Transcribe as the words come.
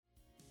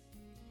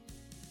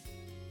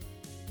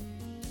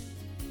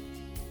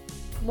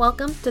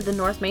Welcome to the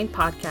North Main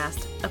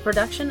Podcast, a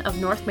production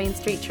of North Main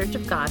Street Church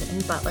of God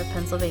in Butler,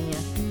 Pennsylvania.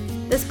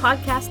 This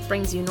podcast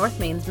brings you North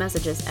Main's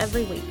messages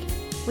every week.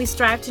 We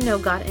strive to know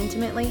God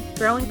intimately,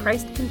 grow in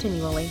Christ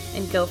continually,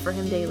 and go for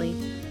Him daily.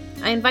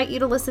 I invite you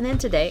to listen in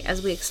today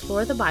as we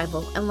explore the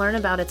Bible and learn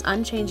about its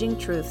unchanging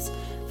truths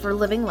for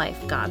living life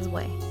God's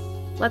way.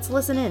 Let's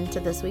listen in to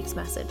this week's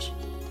message.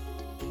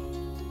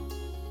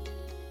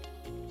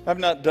 I've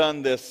not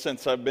done this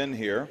since I've been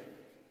here,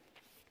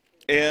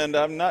 and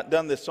I've not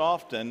done this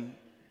often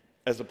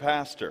as a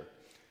pastor.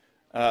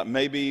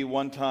 Maybe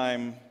one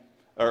time,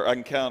 or I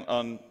can count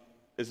on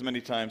as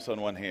many times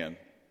on one hand.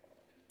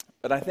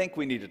 But I think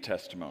we need a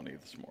testimony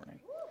this morning.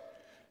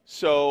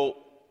 So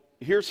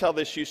here's how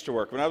this used to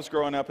work. When I was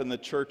growing up in the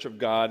Church of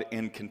God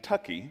in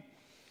Kentucky,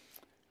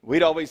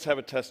 we'd always have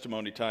a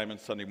testimony time in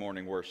Sunday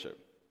morning worship.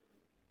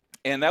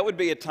 And that would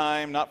be a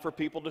time not for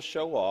people to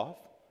show off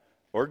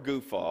or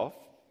goof off,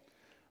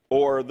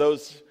 or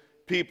those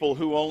people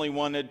who only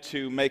wanted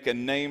to make a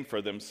name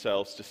for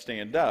themselves to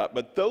stand up,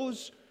 but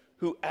those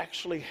who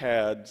actually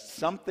had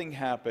something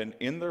happen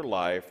in their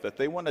life that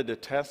they wanted to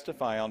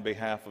testify on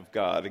behalf of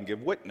God and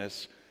give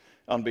witness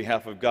on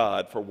behalf of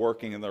God for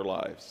working in their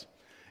lives.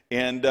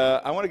 And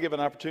I want to give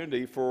an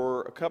opportunity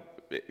for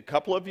a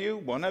couple of you,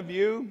 one of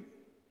you.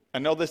 I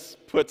know this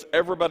puts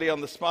everybody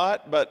on the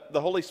spot, but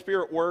the Holy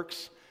Spirit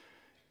works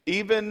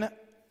even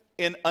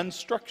in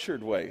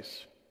unstructured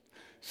ways.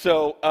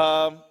 So,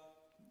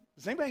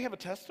 does anybody have a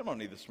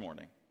testimony this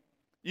morning?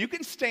 You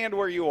can stand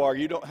where you are.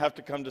 You don't have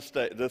to come to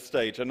this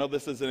stage. I know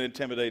this is an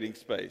intimidating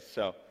space.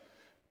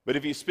 But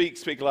if you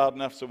speak loud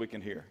enough so we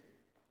can hear.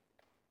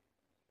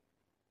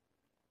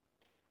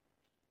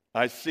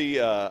 I see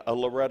a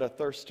Loretta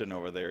Thurston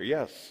over there.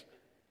 Yes. So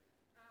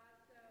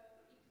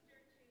Easter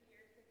 2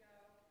 years ago,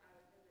 I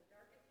was in the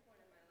darkest point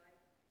of my life.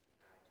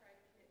 I tried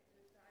to commit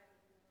suicide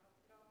in the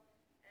hospital,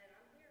 and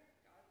I'm here.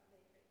 God's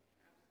amazing.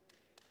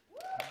 Absolutely.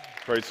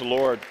 Praise the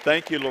Lord.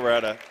 Thank you,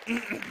 Loretta.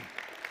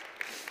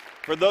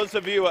 For those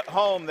of you at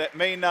home that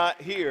may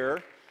not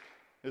hear,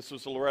 this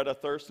was Loretta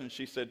Thurston.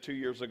 She said 2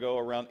 years ago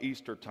around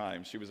Easter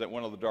time, she was at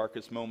one of the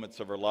darkest moments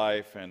of her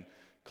life and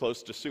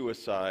close to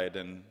suicide,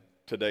 and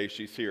today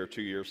she's here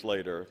 2 years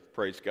later.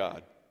 Praise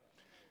God.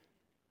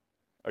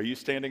 Are you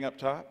standing up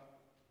top?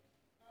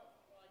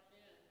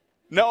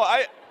 No,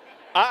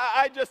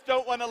 I just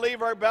don't want to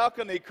leave our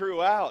balcony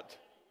crew out.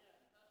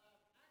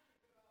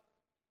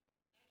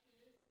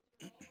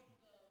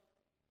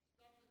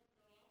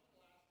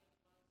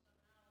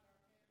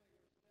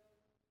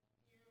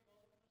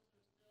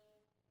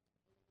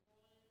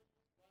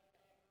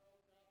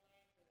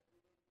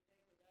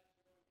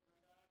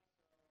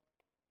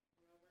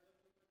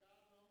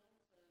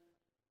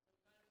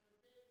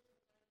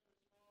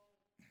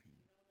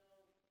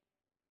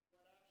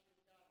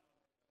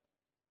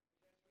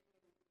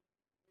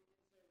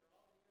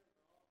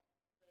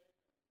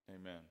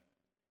 Amen.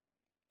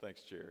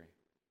 Thanks, Jerry.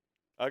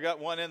 I got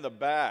one in the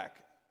back.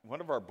 One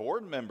of our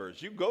board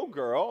members. You go,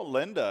 girl.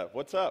 Linda,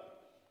 what's up?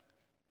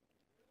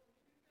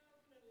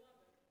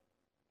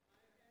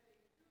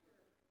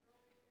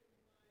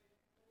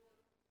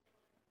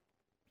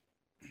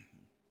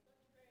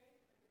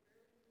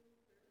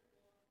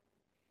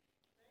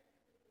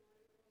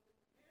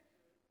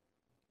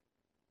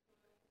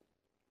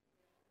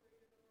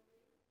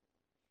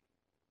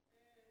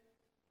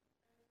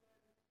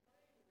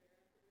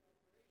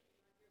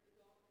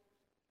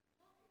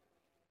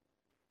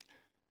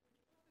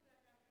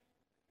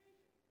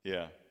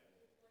 Yeah.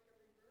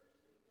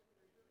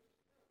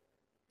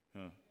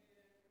 Huh.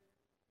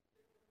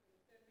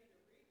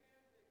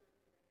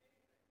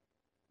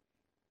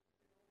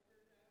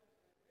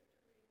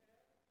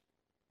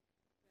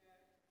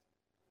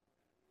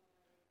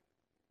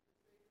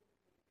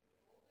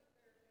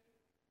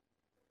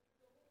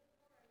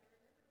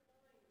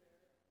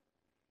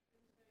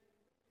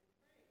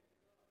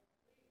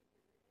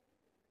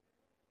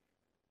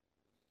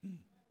 Hmm.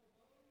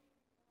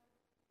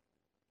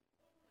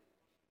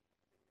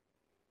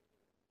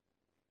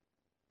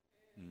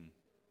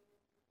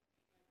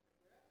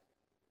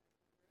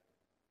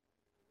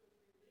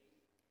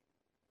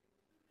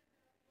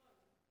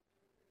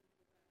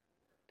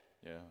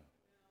 Yeah.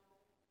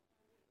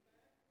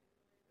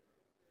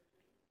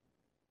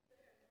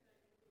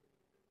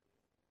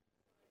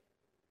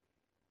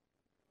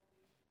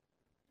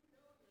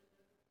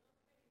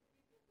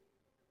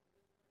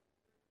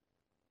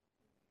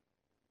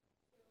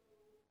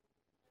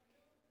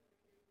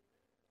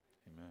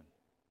 Amen.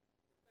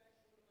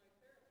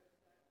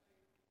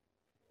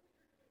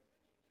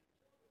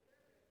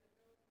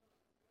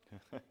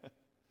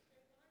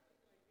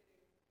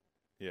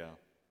 Yeah.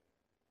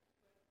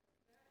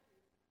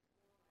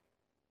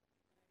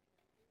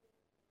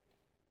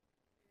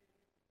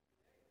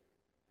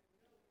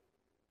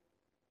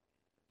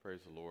 Praise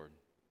the Lord.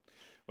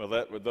 Well,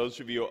 with those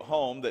of you at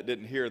home that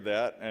didn't hear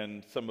that,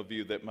 and some of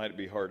you that might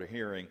be hard of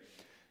hearing,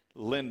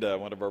 Linda,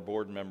 one of our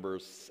board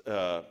members,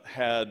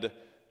 had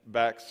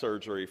back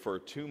surgery for a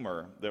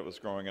tumor that was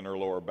growing in her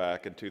lower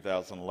back in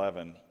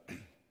 2011.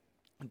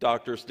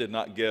 Doctors did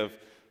not give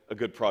a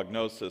good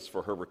prognosis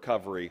for her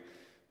recovery,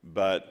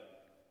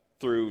 but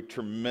through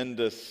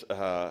tremendous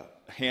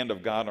hand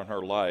of God on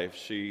her life,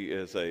 she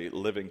is a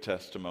living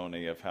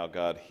testimony of how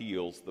God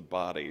heals the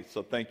body.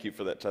 So thank you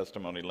for that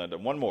testimony, Linda.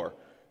 One more.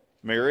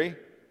 Mary? You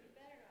better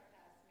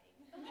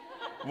not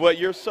pass me. Well,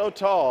 you're so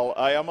tall,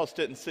 I almost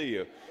didn't see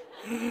you.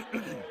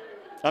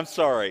 I'm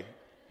sorry.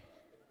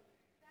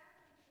 Back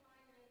in July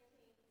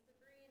 19th,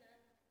 Sabrina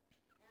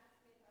asked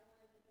me if I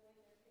wanted to join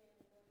their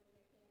family and go to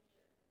New Hampshire.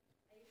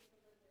 I used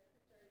to live there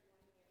for 31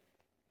 years.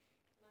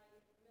 My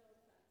middle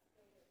son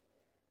still lives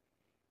there.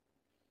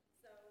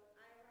 So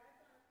I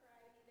arrived on a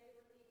Friday. They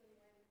were leaving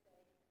Wednesday.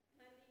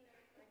 Monday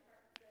night, my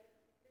heart said,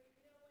 there's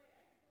no way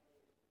I can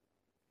leave.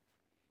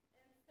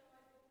 And so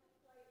I booked a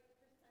flight for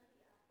Sunday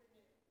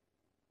afternoon.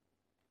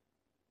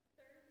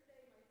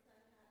 Thursday, my son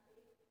had a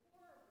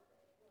horrible day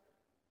at work.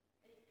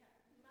 And he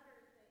kept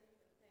muttering things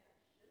and saying, I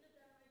shouldn't have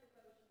done my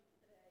devotions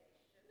today.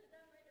 I shouldn't have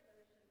done my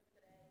devotions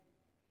today.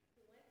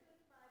 He went to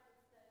his Bible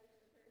study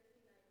for Thursday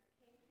night,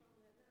 came home,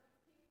 and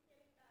announced he was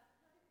getting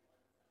baptized one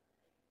Sunday.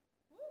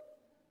 Woo!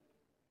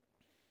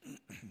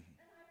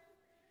 And I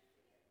was there to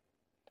see it.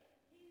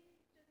 He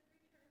just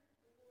returned to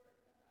the Lord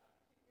about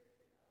 2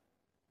 years ago.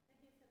 And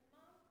he said,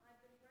 Mom,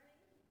 I've been running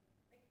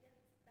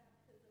against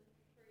baptism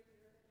for a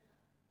year and a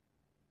half.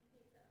 And he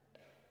said, I'm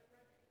not going to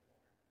run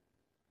anymore.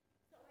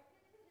 So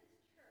I get to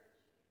his church,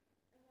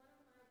 and one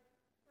of my friends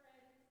that I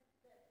had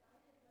led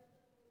to the Lord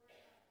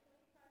about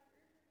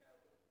 25 years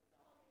ago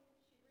saw me, and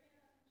she ran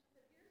up and she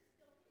said, you're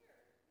still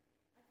here.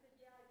 I said,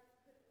 yeah, I just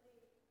couldn't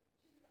leave.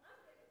 She said, I'm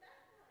getting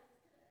baptized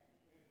today.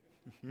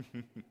 And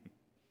then she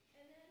said,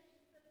 so is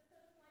my daughter Emily,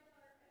 and Emily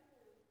happens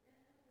to be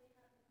my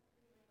godmother.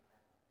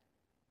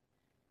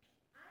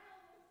 I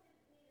almost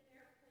didn't need an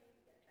airplane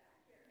to get back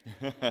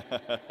here.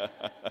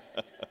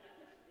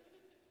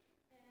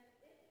 And it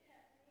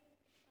kept me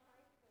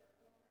high for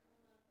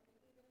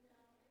over a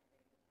month,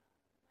 and even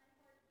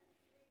now I think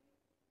about it,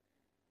 my heart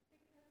just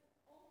sings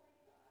because only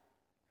God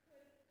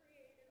could have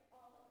created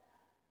all of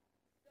that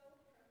so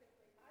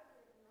perfectly. I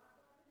would have not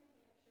gone to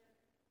New Hampshire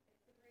if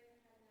Sabrina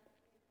hadn't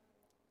asked me to come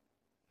along.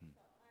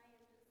 So I am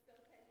just so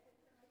thankful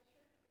for my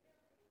church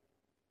family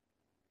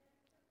and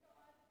for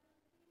God who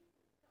keeps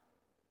his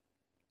promises.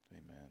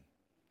 Amen.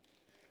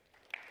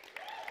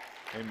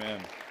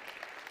 Amen.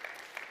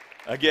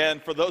 Again,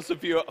 for those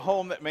of you at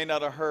home that may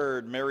not have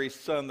heard, Mary's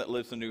son that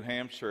lives in New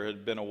Hampshire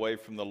had been away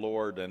from the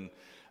Lord and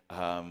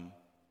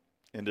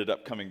ended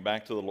up coming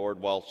back to the Lord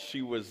while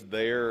she was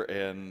there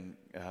and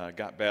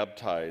got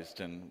baptized,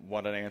 and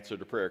what an answer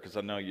to prayer, because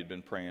I know you'd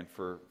been praying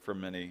for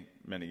many,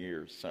 many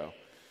years. So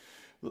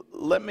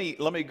let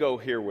me go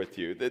here with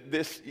you.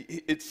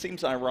 It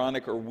seems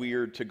ironic or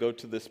weird to go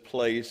to this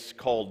place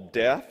called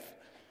death.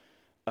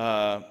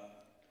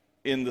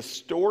 In the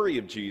story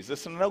of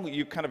Jesus, and I know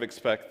you kind of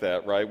expect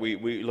that, right?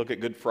 We look at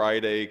Good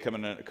Friday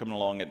coming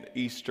along at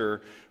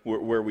Easter,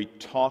 where we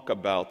talk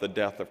about the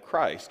death of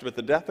Christ. But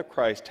the death of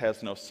Christ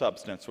has no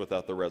substance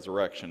without the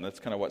resurrection. That's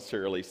kind of what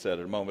Sarah Lee said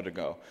a moment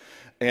ago.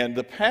 And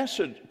the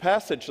passage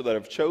that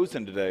I've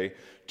chosen today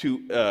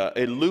to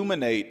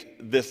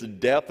illuminate this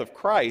death of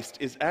Christ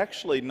is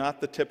actually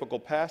not the typical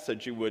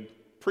passage you would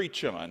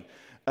preach on,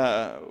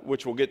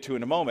 which we'll get to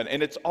in a moment.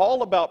 And it's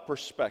all about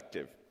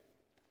perspective.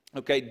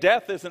 Okay,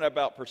 death isn't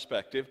about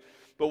perspective,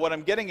 but what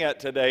I'm getting at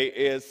today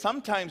is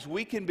sometimes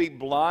we can be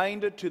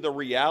blind to the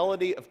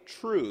reality of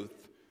truth,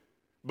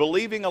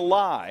 believing a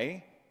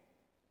lie,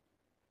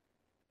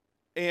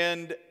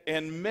 and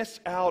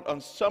miss out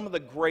on some of the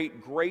great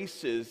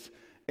graces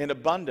and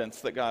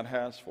abundance that God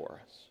has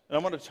for us. And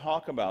I want to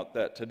talk about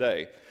that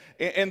today.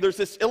 And there's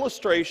this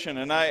illustration,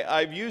 and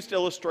I've used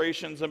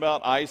illustrations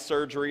about eye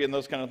surgery and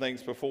those kind of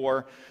things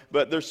before,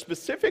 but there's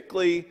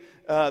specifically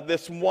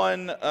this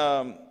one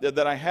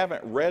that I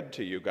haven't read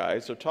to you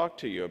guys or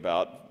talked to you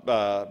about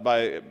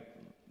by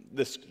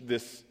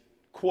this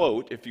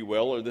quote, if you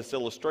will, or this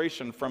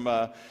illustration from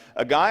a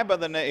guy by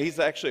the name, he's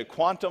actually a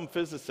quantum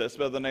physicist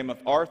by the name of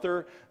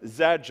Arthur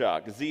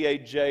Zajoc,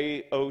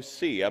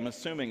 Z-A-J-O-C. I'm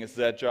assuming it's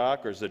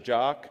Zajoc or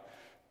Zajoc.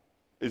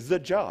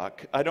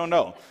 Zajoc, I don't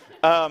know.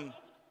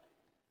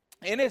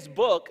 In his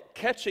book,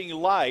 Catching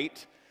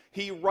Light,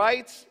 he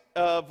writes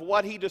of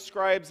what he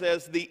describes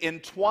as the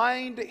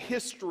entwined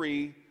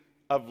history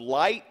of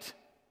light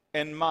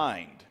and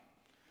mind.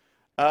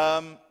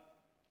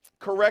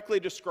 Correctly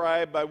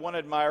described by one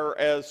admirer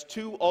as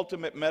two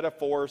ultimate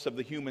metaphors of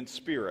the human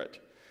spirit.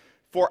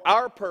 For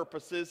our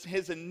purposes,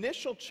 his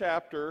initial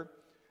chapter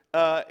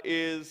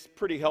is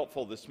pretty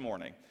helpful this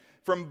morning.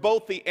 From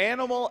both the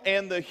animal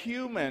and the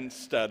human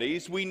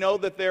studies, we know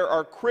that there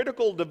are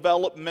critical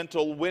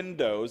developmental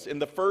windows in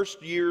the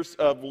first years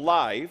of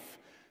life.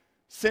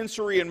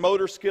 Sensory and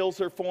motor skills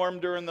are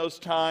formed during those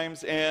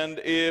times, and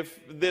if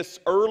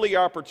this early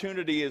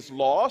opportunity is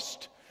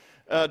lost,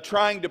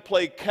 trying to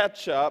play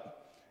catch-up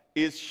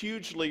is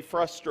hugely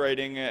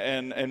frustrating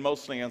and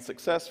mostly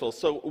unsuccessful.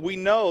 So we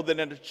know that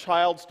in a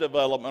child's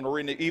development, or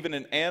even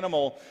an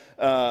animal,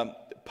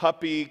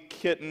 puppy,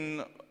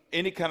 kitten,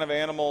 any kind of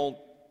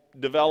animal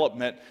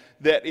development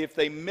that if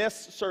they miss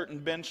certain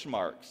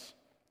benchmarks,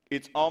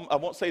 I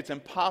won't say it's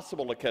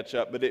impossible to catch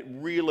up, but it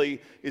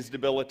really is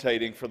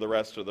debilitating for the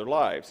rest of their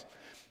lives.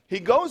 He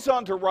goes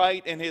on to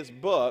write in his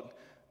book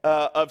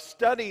of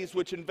studies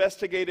which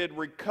investigated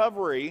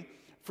recovery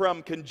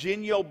from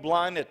congenital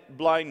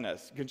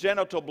blindness.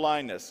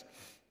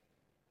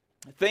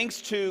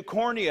 Thanks to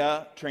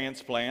cornea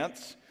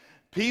transplants,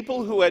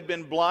 people who had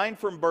been blind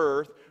from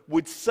birth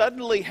would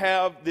suddenly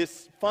have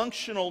this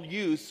functional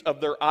use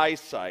of their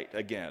eyesight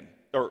again,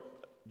 or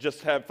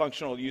just have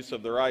functional use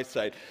of their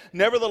eyesight.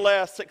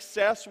 Nevertheless,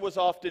 success was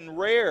often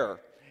rare.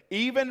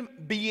 Even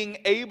being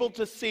able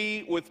to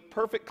see with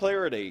perfect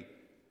clarity,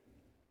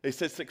 they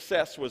said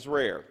success was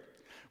rare.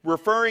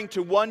 Referring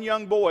to one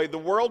young boy, the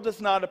world does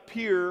not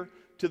appear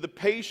to the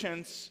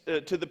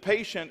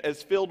patient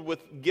as filled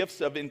with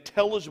gifts of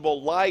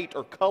intelligible light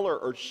or color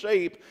or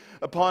shape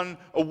upon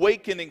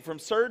awakening from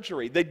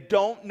surgery. They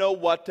don't know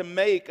what to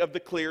make of the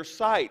clear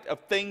sight of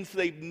things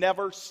they've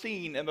never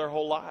seen in their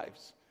whole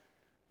lives.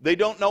 They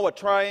don't know a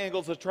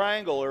triangle's a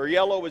triangle, or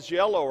yellow is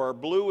yellow, or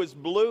blue is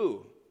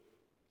blue.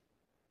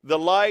 The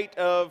light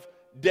of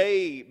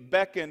day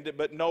beckoned,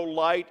 but no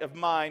light of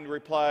mine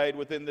replied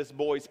within this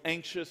boy's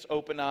anxious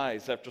open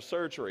eyes after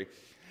surgery.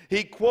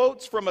 He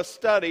quotes from a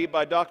study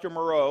by Dr.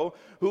 Moreau,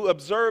 who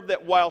observed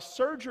that while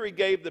surgery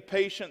gave the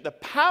patient the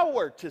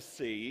power to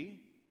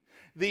see,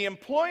 the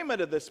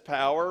employment of this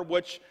power,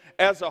 which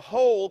as a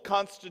whole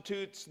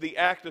constitutes the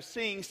act of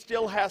seeing,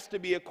 still has to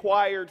be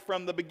acquired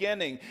from the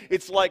beginning.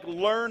 It's like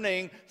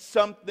learning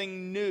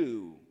something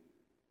new.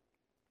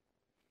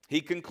 He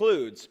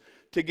concludes,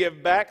 to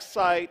give back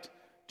sight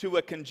to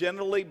a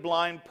congenitally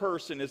blind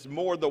person is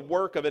more the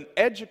work of an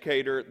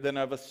educator than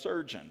of a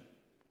surgeon.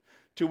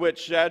 To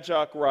which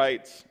Zajac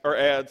writes, or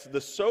adds,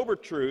 the sober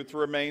truth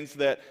remains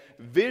that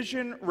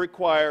vision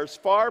requires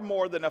far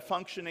more than a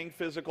functioning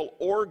physical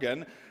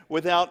organ.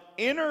 Without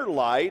inner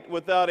light,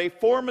 without a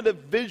formative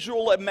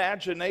visual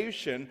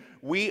imagination,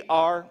 we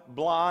are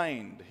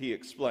blind, he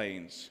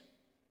explains.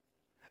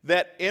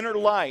 That inner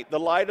light, the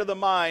light of the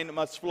mind,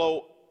 must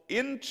flow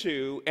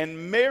into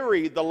and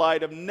marry the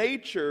light of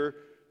nature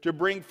to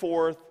bring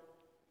forth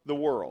the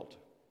world.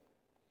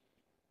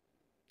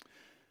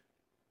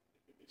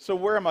 So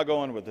where am I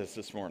going with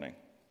this morning?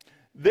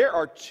 There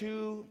are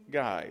two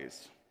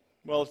guys.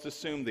 Well, let's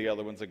assume the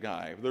other one's a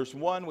guy. There's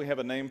one we have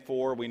a name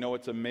for. We know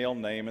it's a male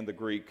name in the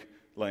Greek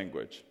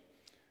language.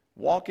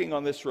 Walking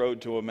on this road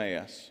to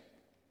Emmaus.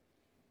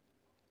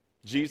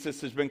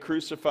 Jesus has been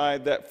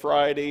crucified that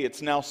Friday.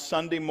 It's now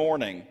Sunday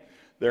morning.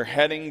 They're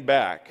heading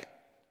back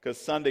because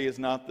Sunday is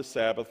not the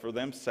Sabbath for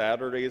them.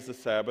 Saturday is the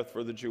Sabbath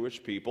for the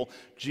Jewish people.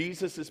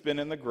 Jesus has been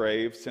in the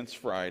grave since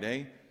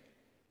Friday.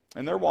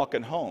 And they're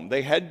walking home.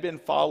 They had been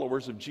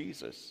followers of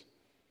Jesus.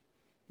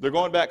 They're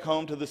going back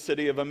home to the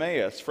city of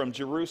Emmaus from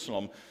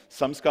Jerusalem.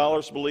 Some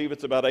scholars believe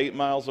it's about 8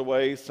 miles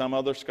away. Some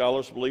other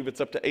scholars believe it's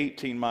up to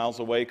 18 miles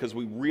away because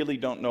we really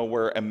don't know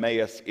where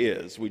Emmaus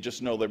is. We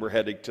just know they were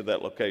heading to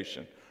that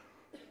location.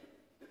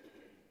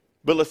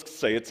 But let's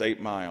say it's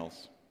 8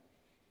 miles.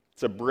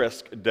 It's a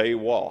brisk day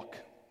walk.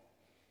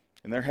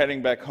 And they're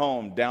heading back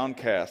home,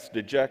 downcast,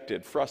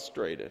 dejected,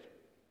 frustrated.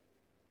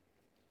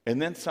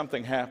 And then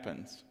something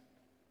happens.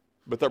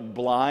 But they're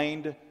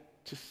blind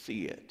to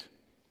see it.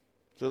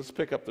 So let's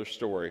pick up their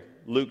story.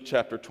 Luke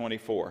chapter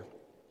 24,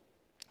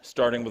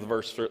 starting with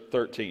verse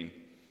 13.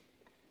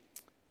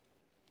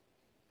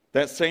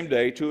 That same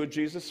day, 2 of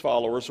Jesus'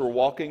 followers were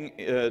walking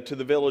to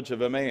the village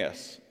of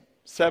Emmaus,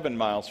 7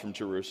 miles from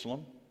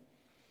Jerusalem.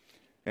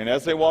 And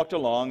as they walked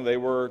along, they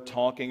were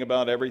talking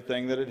about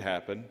everything that had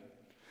happened.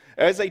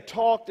 As they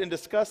talked and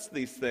discussed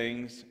these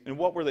things, and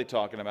what were they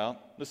talking about?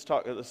 Let's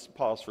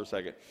pause for a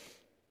second.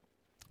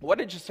 What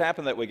had just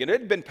happened that weekend? It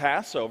had been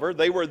Passover.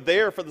 They were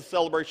there for the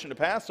celebration of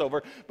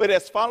Passover. But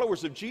as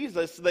followers of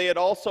Jesus, they had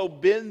also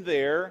been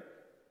there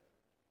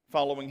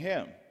following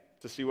him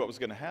to see what was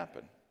going to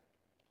happen,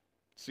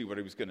 see what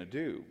he was going to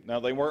do. Now,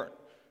 they weren't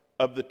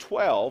of the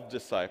 12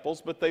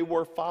 disciples, but they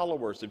were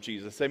followers of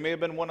Jesus. They may have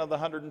been one of the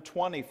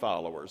 120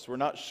 followers. We're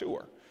not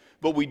sure.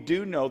 But we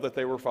do know that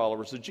they were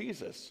followers of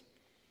Jesus.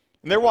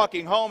 And they're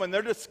walking home, and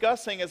they're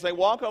discussing as they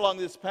walk along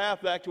this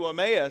path back to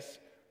Emmaus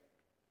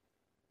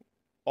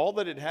all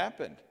that had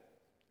happened.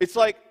 It's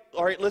like,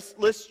 all right, let's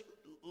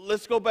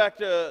go back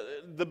to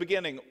the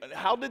beginning.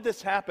 How did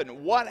this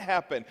happen? What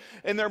happened?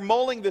 And they're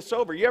mulling this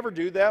over. You ever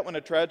do that when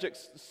a tragic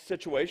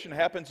situation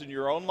happens in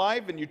your own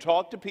life and you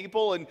talk to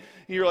people and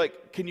you're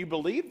like, can you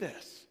believe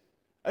this?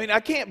 I mean,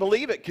 I can't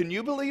believe it. Can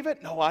you believe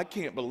it? No, I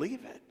can't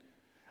believe it.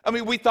 I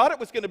mean, we thought it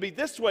was going to be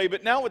this way,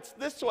 but now it's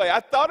this way.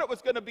 I thought it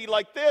was going to be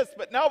like this,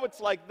 but now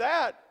it's like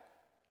that.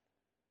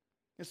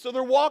 And so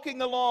they're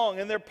walking along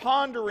and they're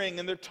pondering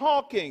and they're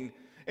talking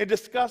and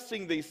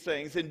discussing these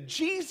things. And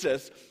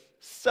Jesus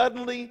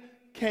suddenly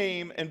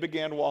came and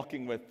began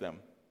walking with them.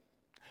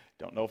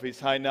 Don't know if he's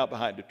hiding out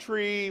behind a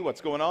tree,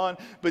 what's going on.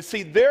 But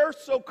see, they're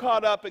so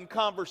caught up in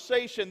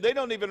conversation, they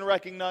don't even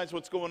recognize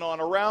what's going on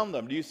around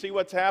them. Do you see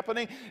what's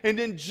happening? And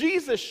then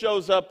Jesus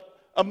shows up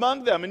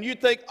among them. And you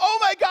think, oh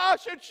my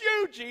gosh, it's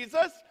you,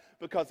 Jesus.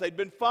 because they'd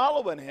been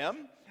following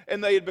him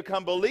and they had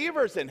become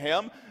believers in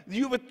him,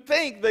 you would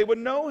think they would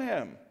know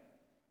him.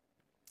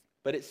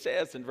 But it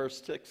says in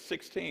verse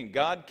 16,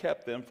 God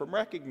kept them from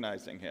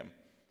recognizing him.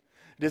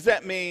 Does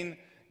that mean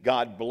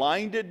God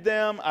blinded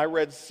them? I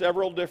read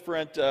several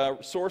different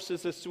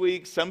sources this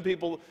week.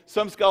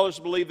 Some scholars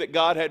believe that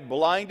God had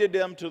blinded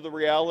them to the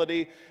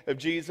reality of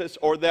Jesus,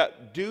 or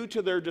that due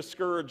to their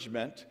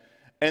discouragement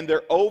and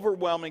their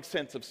overwhelming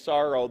sense of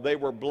sorrow, they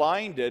were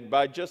blinded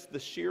by just the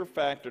sheer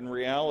fact and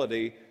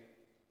reality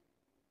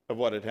of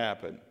what had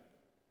happened.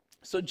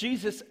 So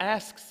Jesus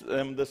asks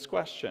them this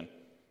question.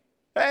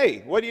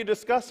 Hey, what are you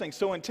discussing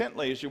so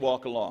intently as you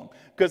walk along?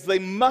 Because they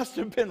must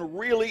have been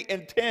really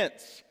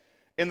intense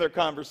in their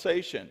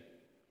conversation.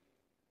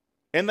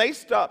 And they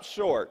stopped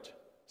short.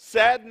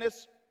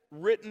 Sadness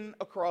written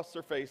across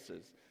their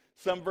faces.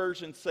 Some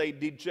versions say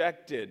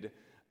dejected.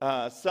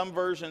 Some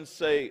versions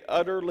say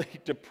utterly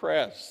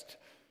depressed.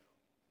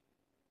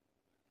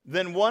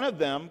 Then one of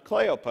them,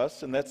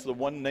 Cleopas, and that's the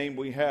one name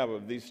we have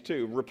of these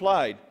two,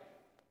 replied,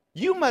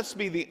 "You must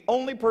be the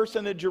only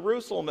person in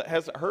Jerusalem that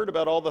hasn't heard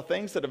about all the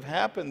things that have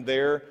happened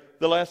there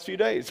the last few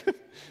days."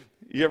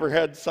 You ever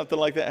had something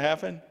like that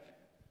happen?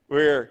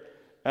 Where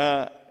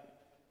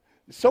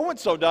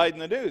so-and-so died in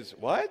the news.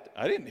 What?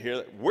 I didn't hear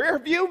that. Where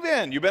have you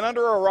been? You've been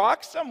under a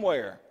rock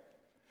somewhere.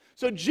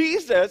 So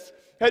Jesus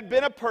had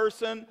been a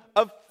person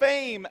of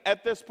fame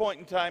at this point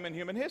in time in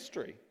human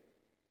history.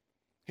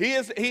 He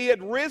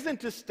had risen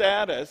to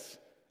status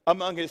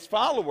among his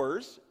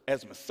followers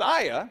as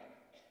Messiah,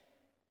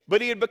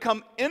 but he had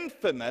become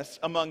infamous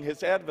among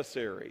his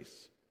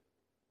adversaries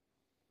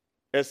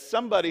as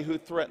somebody who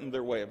threatened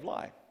their way of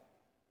life.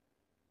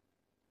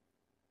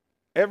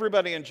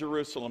 Everybody in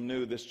Jerusalem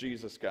knew this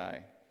Jesus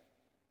guy.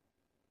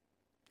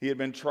 He had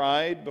been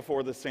tried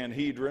before the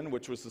Sanhedrin,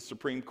 which was the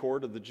supreme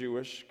court of the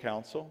Jewish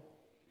council.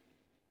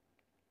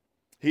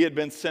 He had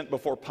been sent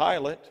before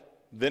Pilate,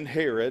 then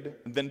Herod,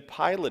 then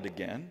Pilate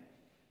again.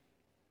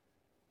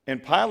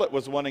 And Pilate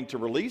was wanting to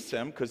release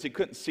him because he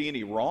couldn't see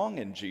any wrong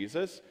in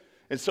Jesus.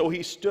 And so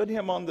he stood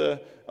him on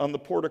the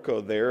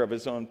portico there of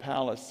his own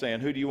palace,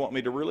 saying, "Who do you want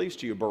me to release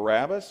to you,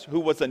 Barabbas, who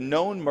was a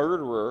known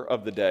murderer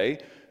of the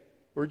day,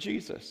 or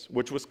Jesus?"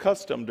 Which was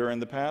custom during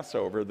the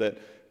Passover,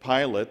 that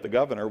Pilate, the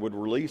governor, would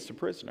release a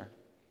prisoner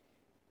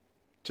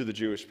to the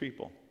Jewish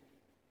people.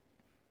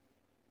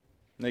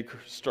 And they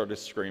started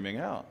screaming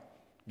out,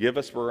 "Give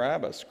us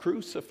Barabbas,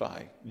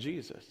 crucify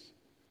Jesus."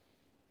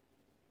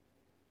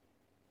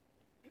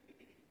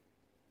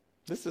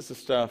 This is the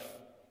stuff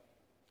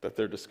that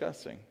they're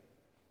discussing.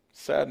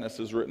 Sadness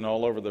is written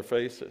all over their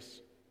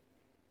faces.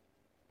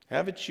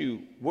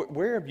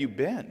 Where have you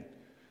been?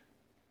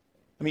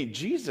 I mean,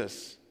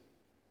 Jesus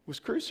was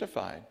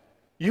crucified.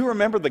 You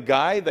remember the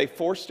guy they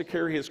forced to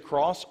carry his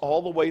cross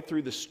all the way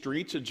through the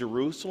streets of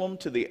Jerusalem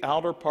to the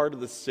outer part of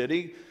the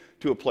city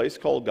to a place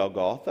called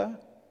Golgotha,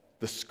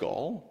 the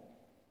skull,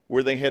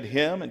 where they had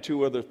him and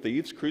two other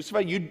thieves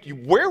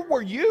crucified? Where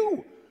were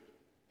you?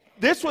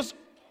 This was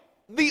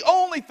the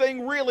only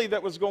thing really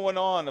that was going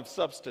on of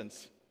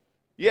substance.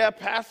 Yeah,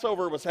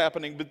 Passover was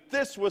happening, but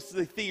this was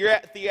the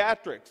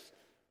theatrics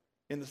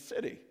in the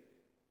city.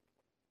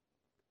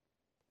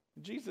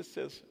 Jesus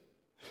says,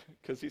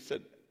 because he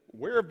said,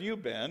 "Where have you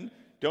been?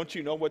 Don't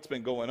you know what's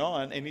been going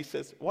on?" And he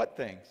says, "What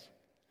things?"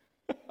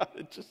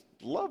 I just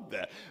love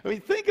that. I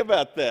mean, think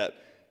about that.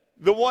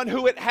 The one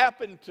who it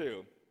happened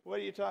to. What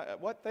are you talking?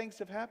 What things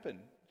have happened?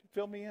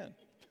 Fill me in.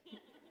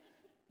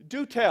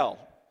 Do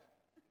tell.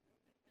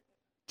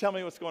 Tell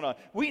me what's going on.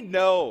 We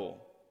know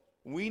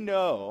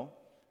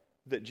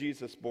that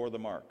Jesus bore the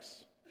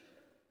marks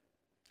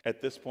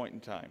at this point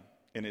in time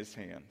in his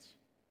hands.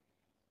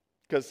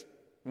 Because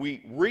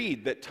we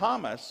read that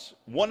Thomas,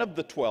 one of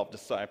the 12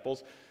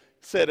 disciples,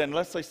 said,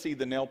 "Unless I see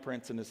the nail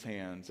prints in his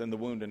hands and the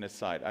wound in his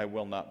side, I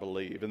will not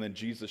believe." And then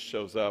Jesus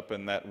shows up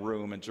in that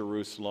room in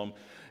Jerusalem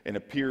and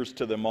appears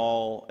to them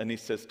all, and he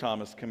says,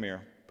 "Thomas, come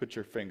here. Put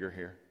your finger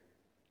here.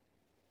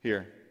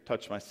 Here,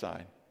 touch my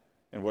side."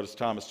 And what does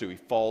Thomas do? He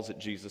falls at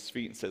Jesus'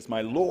 feet and says,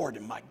 "My Lord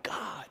and my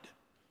God."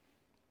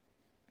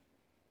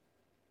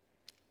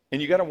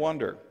 And you got to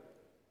wonder,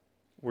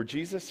 were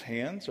Jesus'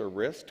 hands or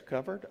wrists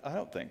covered? I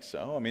don't think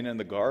so. I mean, in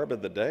the garb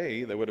of the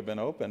day, they would have been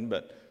open,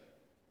 but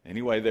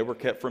anyway, they were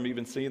kept from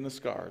even seeing the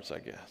scars, I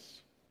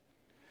guess.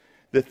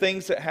 The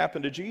things that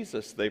happened to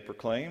Jesus, they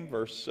proclaim,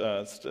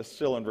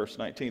 still in verse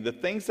 19. The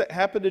things that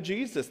happened to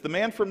Jesus, the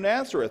man from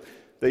Nazareth,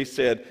 they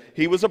said,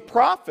 he was a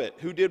prophet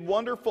who did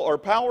wonderful or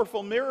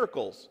powerful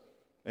miracles.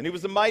 And he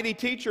was a mighty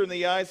teacher in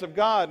the eyes of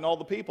God and all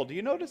the people. Do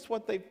you notice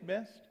what they've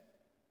missed?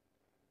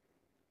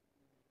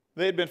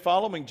 They had been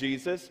following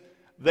Jesus.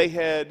 They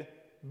had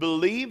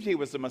believed he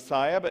was the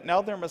Messiah, but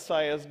now their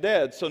Messiah is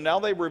dead. So now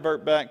they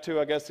revert back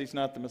to, I guess he's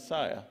not the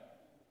Messiah.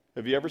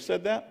 Have you ever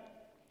said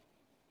that?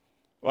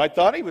 Well, I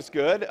thought he was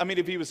good. I mean,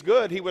 if he was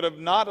good, he would have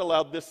not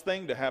allowed this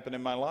thing to happen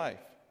in my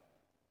life.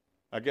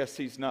 I guess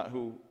he's not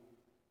who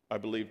I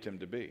believed him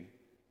to be.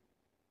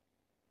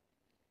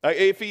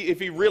 If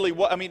he really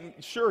was, I mean,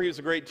 sure, he was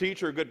a great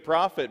teacher, a good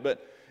prophet,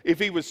 but If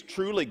he was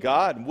truly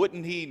God,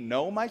 wouldn't he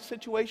know my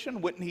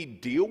situation? Wouldn't he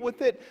deal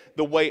with it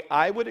the way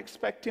I would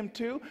expect him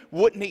to?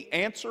 Wouldn't he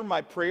answer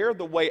my prayer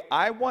the way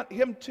I want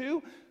him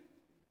to?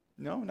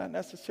 No, not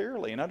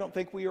necessarily. And I don't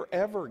think we are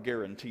ever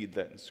guaranteed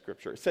that in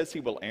Scripture. It says he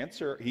will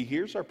answer, he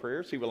hears our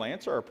prayers, he will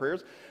answer our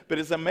prayers. But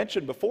as I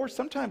mentioned before,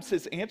 sometimes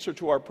his answer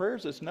to our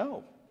prayers is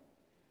no.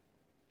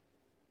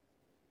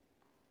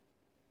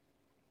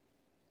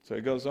 So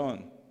it goes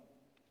on.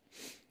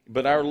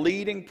 But our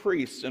leading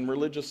priests and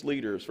religious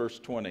leaders, verse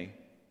 20,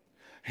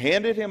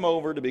 handed him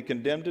over to be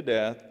condemned to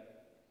death,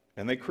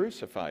 and they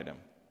crucified him.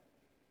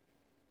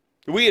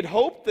 We had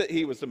hoped that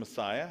he was the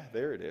Messiah,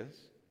 there it is,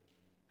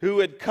 who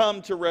had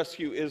come to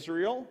rescue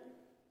Israel.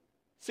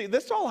 See,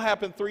 this all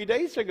happened 3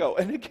 days ago.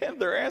 And again,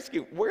 they're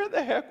asking, where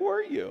the heck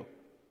were you?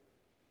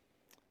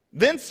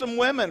 Then some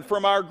women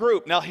from our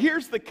group. Now,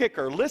 here's the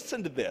kicker.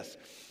 Listen to this.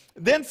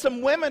 Then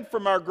some women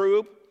from our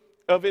group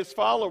of his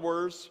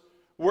followers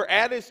were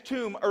at his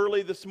tomb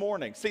early this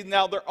morning. See,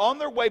 now they're on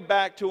their way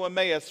back to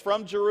Emmaus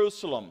from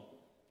Jerusalem.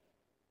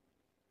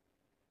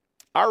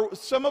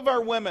 Some of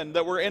our women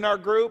that were in our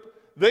group,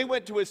 they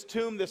went to his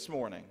tomb this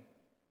morning.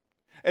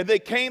 And they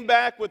came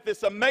back with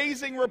this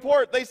amazing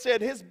report. They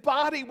said his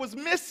body was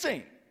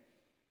missing.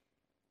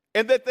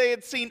 And that they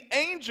had seen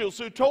angels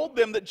who told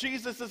them that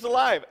Jesus is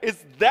alive. Is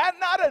that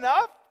not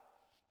enough?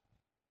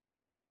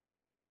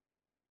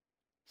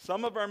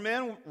 Some of our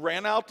men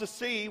ran out to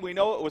see. We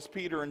know it was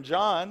Peter and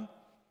John.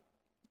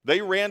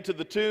 They ran to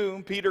the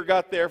tomb. Peter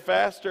got there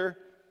faster.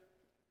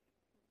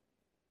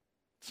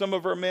 Some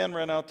of our men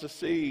ran out to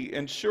see.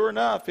 And sure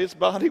enough, his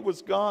body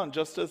was gone,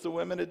 just as the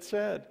women had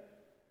said.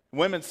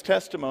 Women's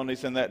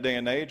testimonies in that day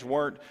and age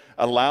weren't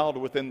allowed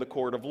within the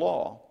court of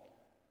law.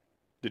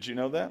 Did you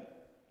know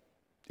that?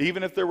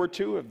 Even if there were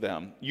two of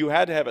them, you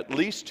had to have at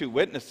least two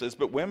witnesses,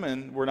 but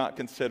women were not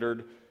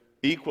considered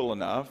equal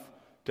enough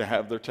to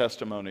have their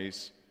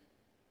testimonies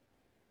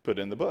put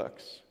in the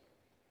books.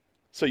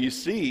 So you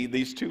see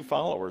these two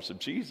followers of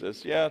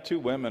Jesus, two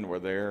women were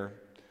there,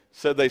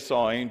 said they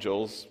saw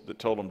angels that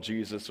told them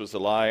Jesus was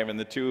alive, and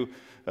the two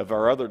of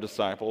our other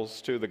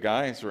disciples, two of the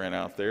guys ran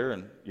out there,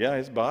 and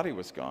his body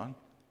was gone.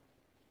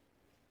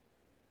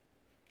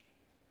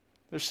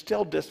 There's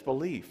still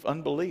disbelief,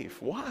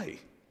 unbelief. Why?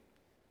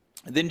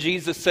 And then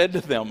Jesus said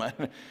to them,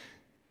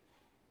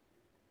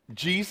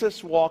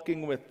 Jesus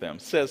walking with them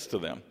says to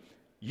them,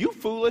 "You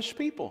foolish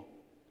people."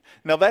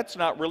 Now that's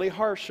not really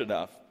harsh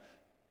enough.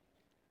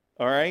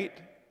 All right?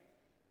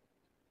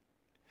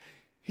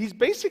 He's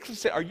basically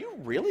saying, are you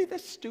really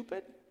this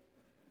stupid?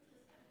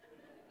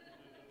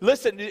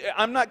 Listen,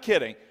 I'm not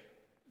kidding.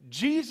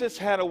 Jesus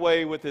had a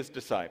way with his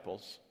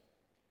disciples.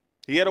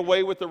 He had a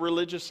way with the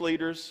religious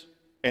leaders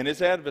and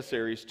his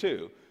adversaries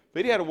too.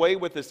 But he had a way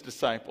with his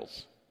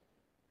disciples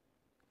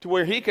to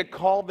where he could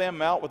call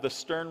them out with a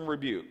stern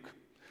rebuke.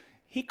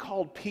 He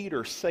called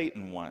Peter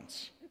Satan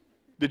once.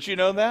 Did you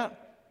know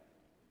that?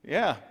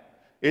 Yeah,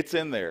 it's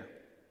in there.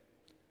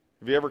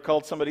 Have you ever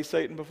called somebody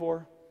Satan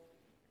before?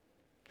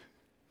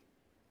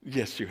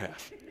 Yes, you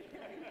have.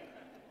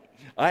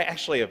 I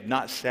actually have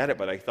not said it,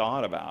 but I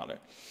thought about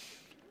it.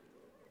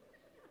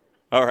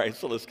 All right,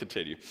 so let's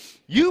continue.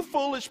 You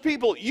foolish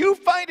people, you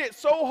find it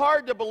so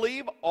hard to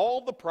believe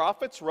all the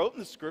prophets wrote in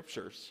the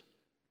Scriptures.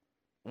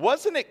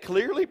 Wasn't it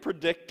clearly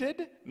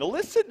predicted? Now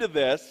listen to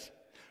this.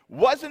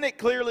 Wasn't it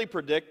clearly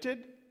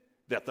predicted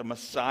that the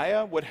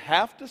Messiah would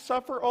have to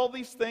suffer all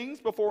these things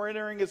before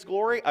entering his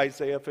glory?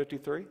 Isaiah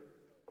 53.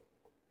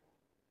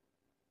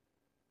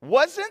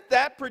 Wasn't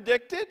that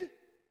predicted?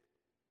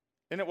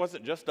 And it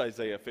wasn't just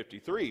Isaiah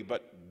 53,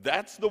 but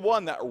that's the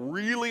one that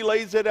really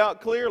lays it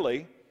out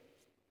clearly.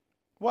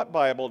 What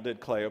Bible did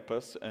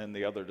Cleopas and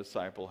the other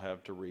disciple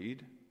have to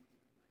read?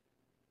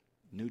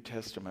 New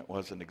Testament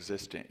wasn't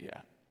existent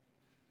yet.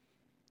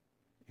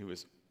 It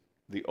was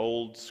the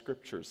old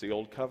scriptures, the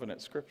old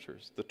covenant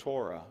scriptures, the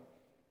Torah,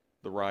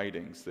 the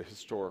writings, the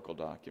historical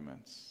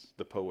documents,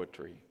 the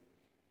poetry.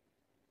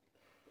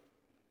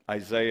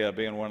 Isaiah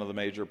being one of the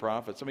major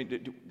prophets. I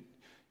mean,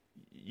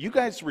 you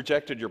guys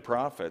rejected your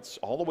prophets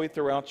all the way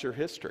throughout your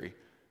history,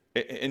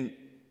 and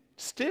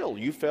still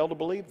you fail to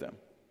believe them.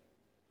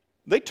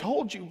 They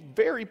told you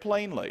very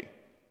plainly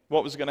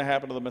what was going to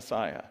happen to the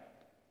Messiah,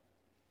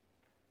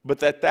 but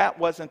that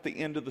wasn't the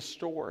end of the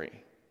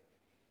story.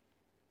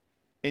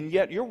 And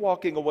yet you're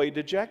walking away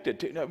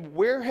dejected.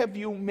 Where have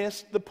you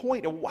missed the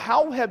point?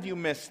 How have you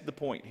missed the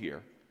point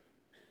here?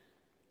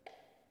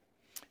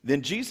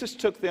 Then Jesus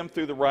took them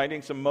through the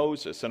writings of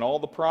Moses and all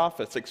the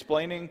prophets,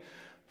 explaining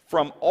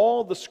from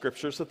all the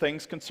scriptures the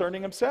things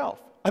concerning himself.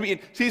 I mean,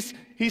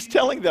 he's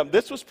telling them,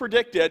 this was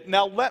predicted,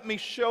 now let me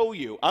show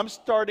you. I'm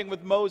starting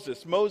with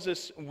Moses.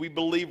 Moses, we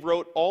believe,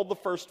 wrote all the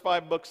first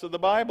 5 books of the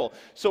Bible.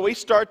 So he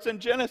starts in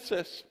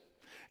Genesis,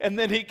 and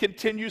then he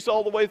continues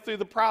all the way through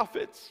the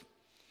prophets.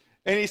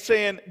 And he's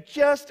saying,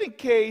 just in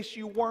case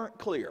you weren't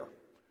clear.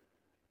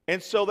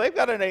 And so they've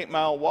got an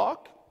 8-mile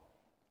walk,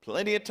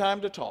 plenty of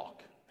time to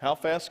talk. How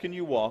fast can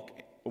you walk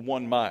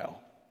 1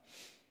 mile?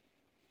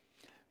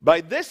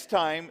 By this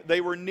time,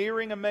 they were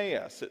nearing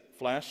Emmaus. It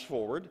flashed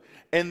forward,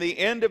 and the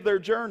end of their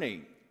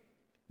journey.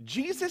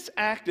 Jesus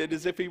acted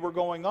as if he were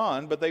going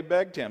on, but they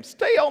begged him,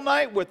 "Stay all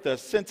night with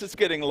us, since it's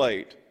getting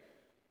late."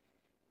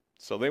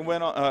 So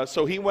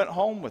he went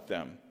home with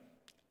them.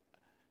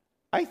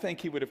 I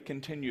think he would have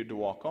continued to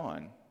walk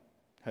on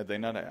had they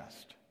not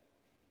asked.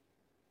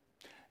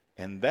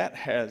 And that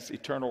has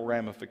eternal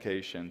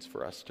ramifications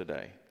for us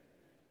today.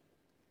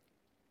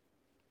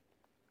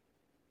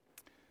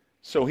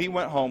 So he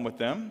went home with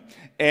them,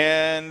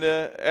 and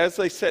as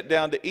they sat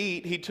down to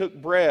eat, he took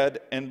bread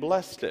and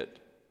blessed it.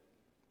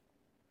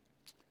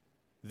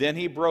 Then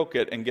he broke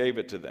it and gave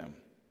it to them.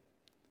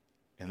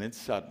 And then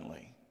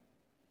suddenly,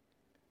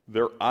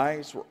 their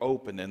eyes were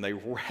opened and they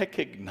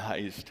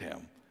recognized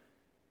him.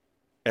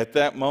 At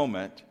that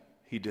moment,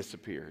 he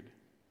disappeared.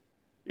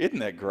 Isn't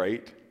that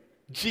great?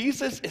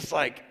 Jesus is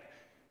like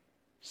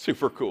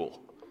super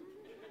cool.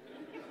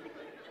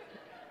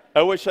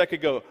 I wish I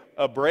could go,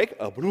 a break,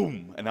 a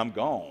boom, and I'm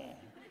gone.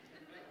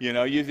 You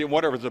know,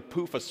 whatever, it's a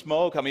poof of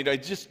smoke. I mean, I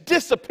just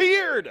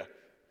disappeared.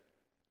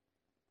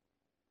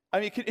 I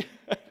mean, can you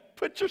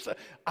put yourself,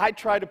 I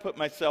try to put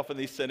myself in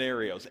these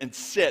scenarios and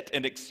sit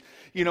and,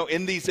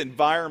 in these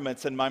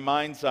environments in my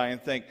mind's eye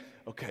and think,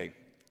 okay,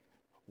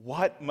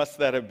 what must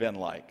that have been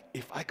like?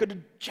 If I could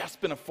have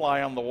just been a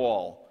fly on the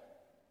wall,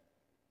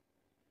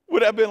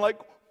 would I have been like,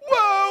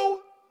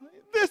 whoa,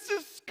 this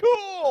is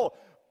cool?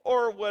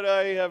 Or would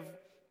I have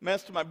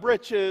messed my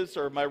britches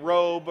or my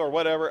robe or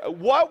whatever?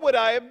 What would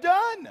I have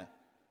done?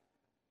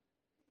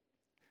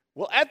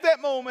 Well, at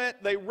that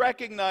moment, they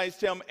recognized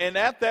him, and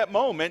at that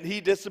moment,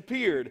 he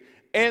disappeared.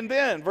 And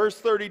then, verse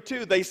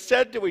 32, they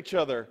said to each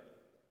other,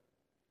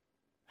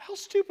 how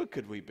stupid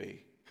could we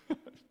be?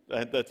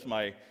 That's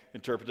my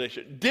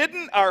interpretation.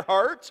 Didn't our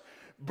hearts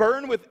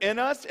burn within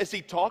us as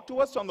he talked to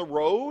us on the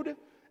road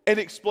and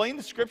explained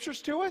the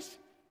scriptures to us?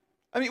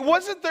 I mean,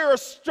 wasn't there a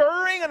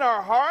stirring in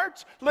our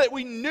hearts that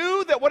we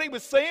knew that what he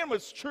was saying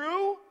was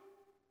true?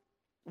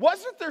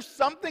 Wasn't there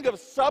something of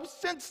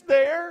substance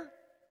there?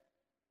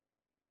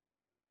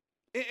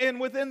 And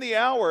within the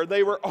hour,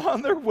 they were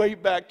on their way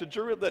back to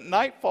Jerusalem. At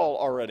nightfall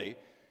already.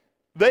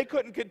 They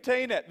couldn't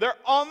contain it. They're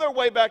on their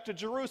way back to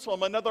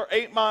Jerusalem, another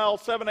 8 mile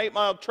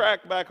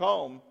track back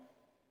home.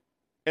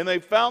 And they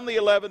found the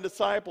 11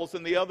 disciples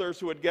and the others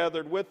who had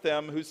gathered with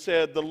them, who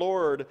said, the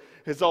Lord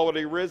has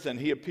already risen.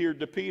 He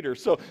appeared to Peter.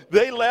 So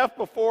they left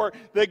before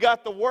they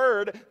got the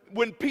word.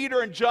 When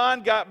Peter and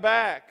John got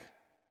back,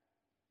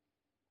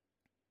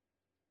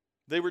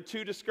 they were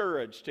too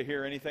discouraged to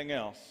hear anything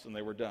else, and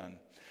they were done.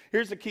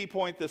 Here's a key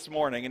point this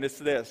morning, and it's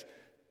this.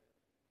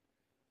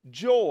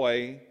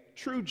 Joy,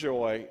 true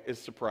joy, is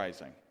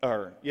surprising.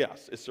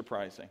 It's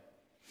surprising.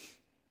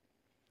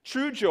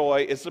 True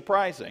joy is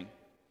surprising.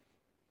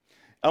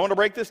 I want to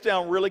break this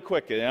down really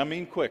quickly, and I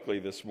mean quickly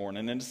this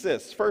morning, and it's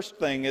this. First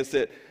thing is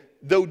that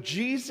though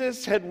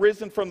Jesus had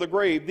risen from the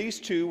grave, these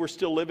two were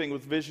still living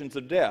with visions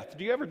of death.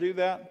 Do you ever do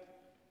that?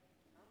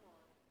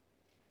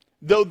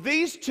 Though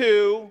these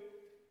two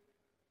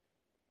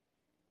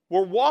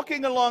were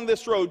walking along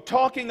this road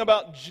talking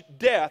about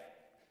death,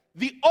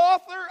 the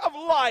author of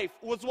life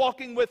was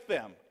walking with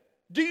them.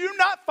 Do you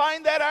not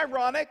find that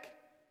ironic?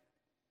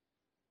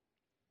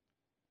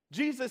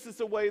 Jesus is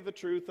the way, the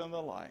truth, and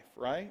the life,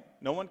 right?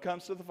 No one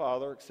comes to the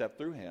Father except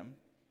through him.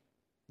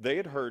 They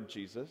had heard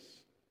Jesus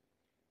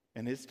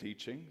and his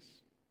teachings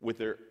with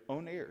their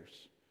own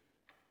ears.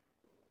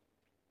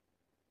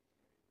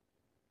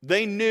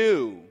 They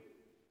knew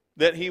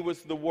that he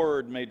was the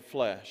Word made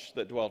flesh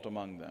that dwelt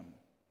among them.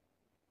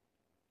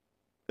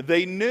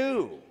 They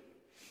knew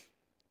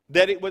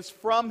that it was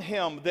from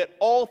him that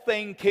all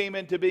things came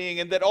into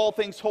being and that all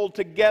things hold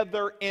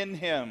together in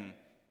him.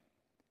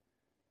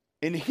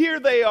 And here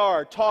they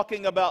are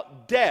talking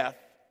about death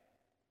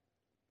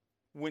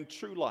when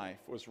true life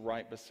was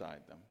right beside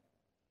them.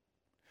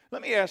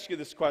 Let me ask you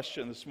this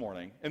question this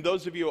morning, and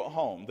those of you at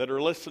home that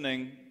are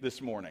listening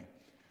this morning.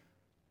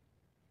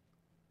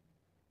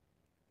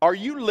 Are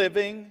you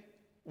living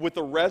with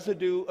a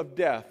residue of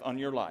death on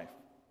your life?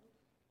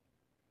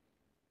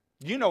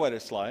 You know what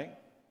it's like.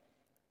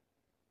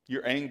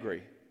 You're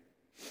angry.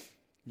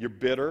 You're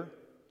bitter.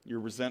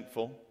 You're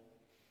resentful.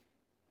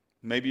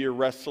 Maybe you're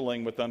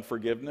wrestling with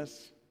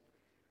unforgiveness.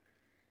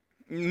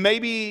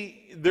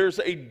 Maybe there's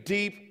a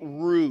deep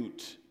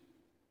root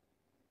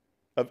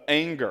of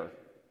anger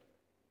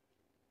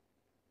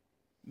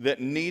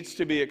that needs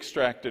to be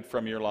extracted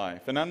from your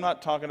life. And I'm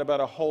not talking about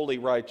a holy,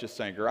 righteous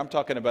anger. I'm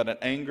talking about an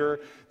anger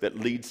that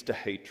leads to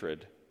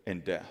hatred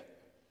and death.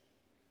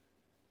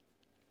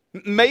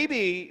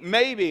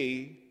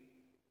 Maybe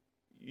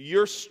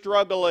you're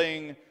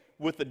struggling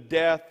with the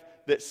death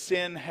that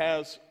sin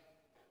has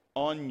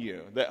on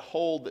you, that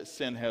hold that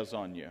sin has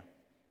on you.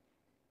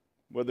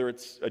 Whether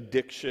it's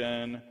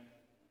addiction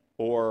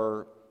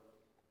or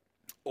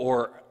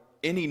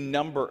any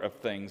number of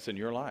things in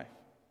your life.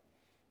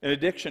 And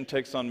addiction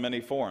takes on many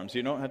forms.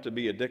 You don't have to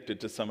be addicted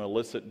to some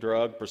illicit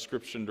drug,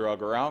 prescription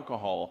drug, or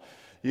alcohol.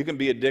 You can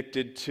be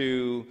addicted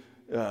to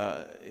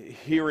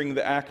hearing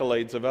the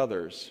accolades of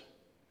others.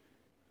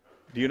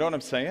 Do you know what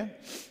I'm saying?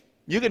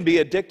 You can be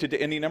addicted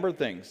to any number of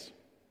things.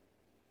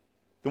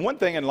 The one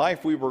thing in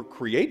life we were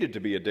created to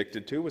be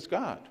addicted to was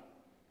God.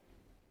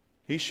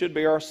 He should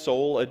be our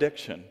sole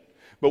addiction.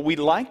 But we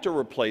like to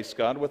replace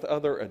God with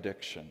other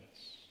addictions.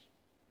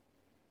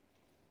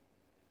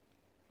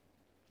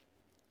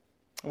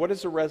 What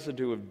does the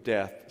residue of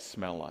death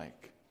smell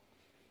like?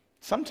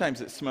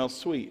 Sometimes it smells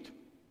sweet,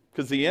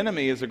 because the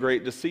enemy is a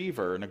great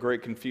deceiver and a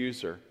great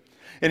confuser.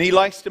 And he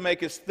likes to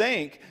make us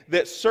think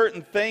that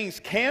certain things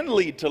can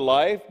lead to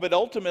life, but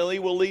ultimately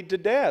will lead to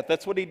death.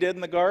 That's what he did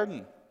in the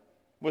garden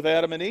with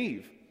Adam and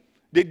Eve.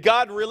 Did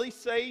God really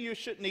say you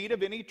shouldn't eat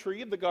of any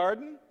tree of the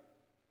garden?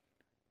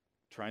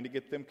 Trying to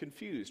get them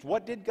confused.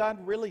 What did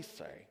God really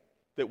say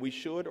that we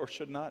should or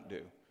should not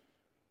do?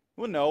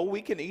 Well, no,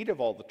 we can eat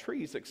of all the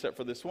trees except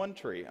for this one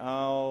tree.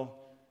 Oh,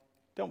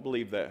 don't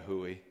believe that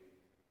hooey.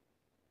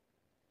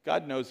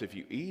 God knows if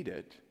you eat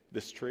it,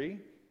 this tree,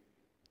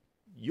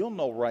 you'll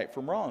know right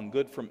from wrong,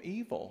 good from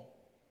evil,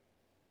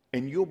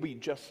 and you'll be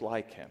just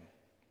like him.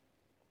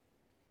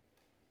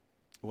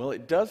 Well,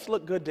 it does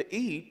look good to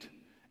eat,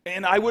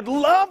 and I would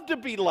love to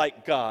be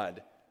like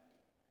God.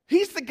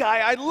 He's the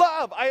guy I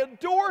love. I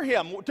adore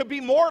him. To be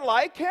more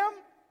like him?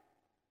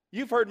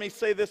 You've heard me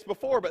say this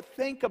before, but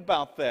think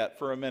about that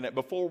for a minute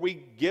before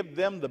we give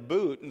them the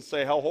boot and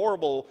say how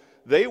horrible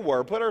they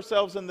were. Put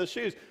ourselves in the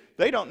shoes.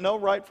 They don't know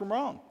right from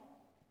wrong.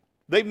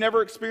 They've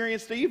never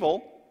experienced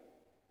evil.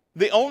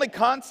 The only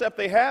concept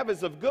they have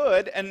is of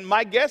good, and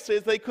my guess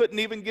is they couldn't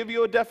even give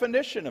you a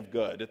definition of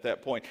good at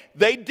that point.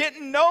 They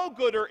didn't know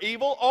good or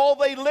evil. All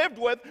they lived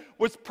with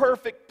was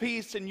perfect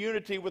peace and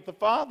unity with the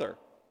Father.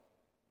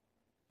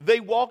 They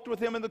walked with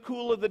him in the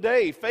cool of the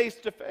day, face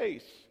to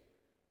face.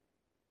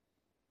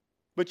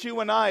 But you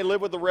and I live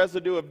with the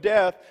residue of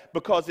death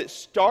because it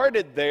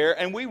started there,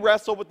 and we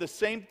wrestle with the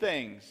same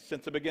things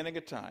since the beginning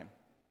of time.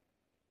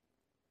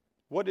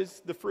 What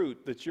is the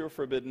fruit that you're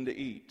forbidden to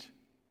eat?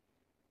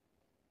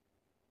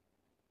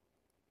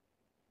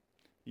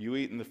 You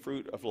eating the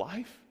fruit of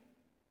life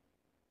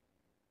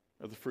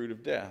or the fruit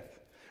of death?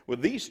 Well,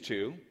 these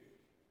two,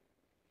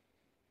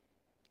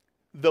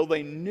 though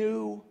they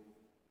knew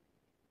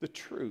the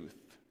truth,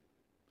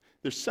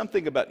 there's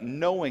something about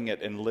knowing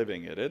it and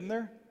living it, isn't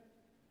there?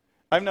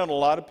 I've known a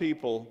lot of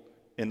people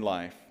in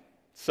life,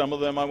 some of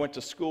them I went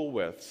to school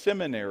with,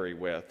 seminary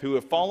with, who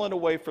have fallen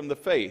away from the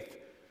faith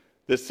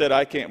that said,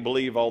 I can't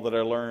believe all that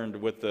I learned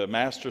with a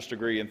master's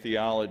degree in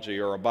theology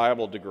or a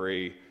Bible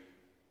degree.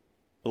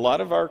 A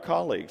lot of our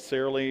colleagues,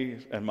 Sarah Lee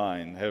and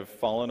mine, have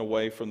fallen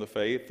away from the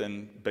faith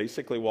and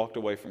basically walked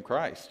away from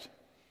Christ.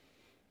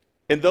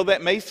 And though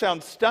that may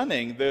sound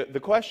stunning, the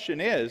question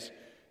is,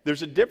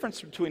 there's a difference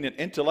between an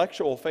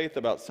intellectual faith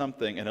about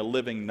something and a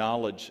living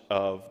knowledge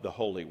of the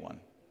Holy One.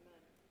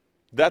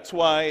 That's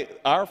why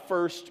our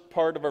first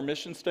part of our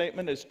mission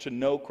statement is to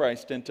know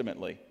Christ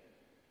intimately.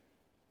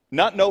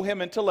 Not know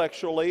him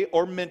intellectually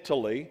or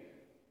mentally,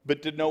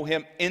 but to know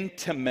him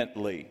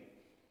intimately.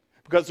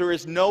 Because there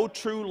is no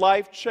true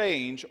life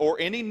change or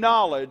any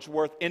knowledge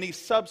worth any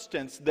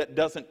substance that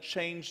doesn't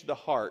change the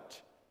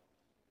heart.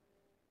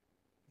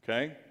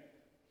 Okay?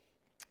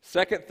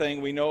 Second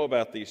thing we know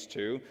about these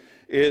two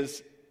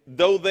is,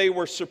 though they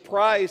were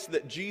surprised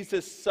that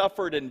Jesus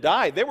suffered and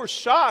died, they were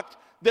shocked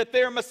that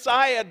their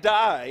Messiah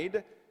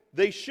died,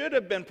 they should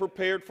have been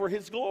prepared for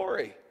his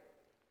glory.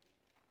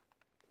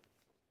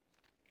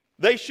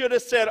 They should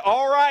have said,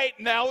 all right,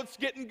 now it's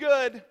getting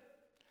good.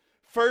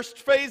 First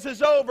phase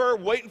is over,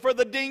 waiting for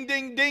the ding,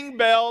 ding, ding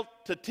bell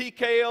to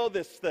TKO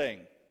this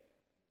thing.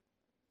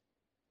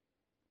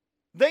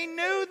 They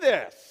knew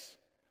this.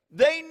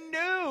 They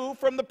knew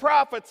from the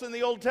prophets in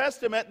the Old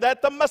Testament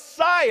that the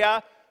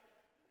Messiah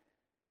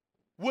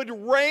would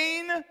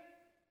reign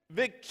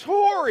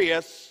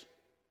victorious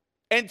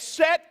and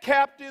set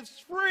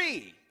captives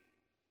free,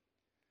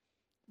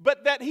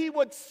 but that he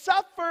would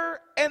suffer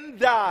and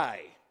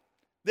die,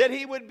 that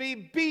he would be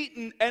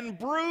beaten and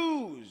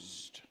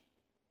bruised,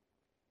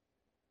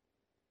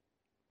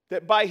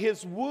 that by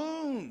his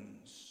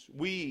wounds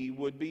we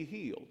would be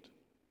healed.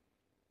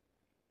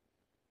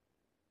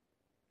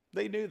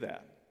 They knew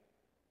that.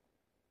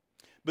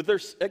 But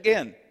there's,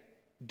 again,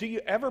 do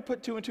you ever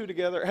put two and two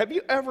together? Have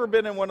you ever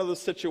been in one of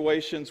those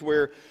situations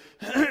where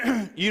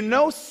you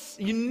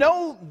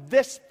know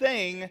this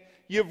thing,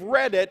 you've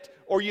read it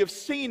or you've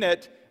seen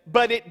it,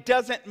 but it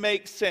doesn't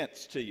make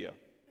sense to you?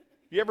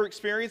 You ever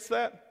experienced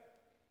that?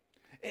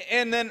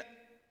 And then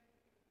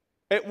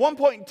at one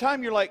point in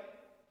time you're like,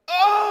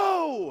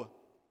 oh,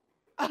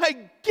 I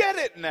get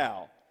it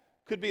now.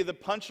 Could be the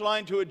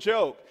punchline to a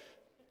joke.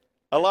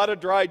 A lot of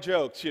dry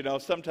jokes,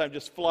 sometimes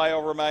just fly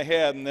over my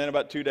head, and then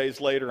about 2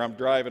 days later I'm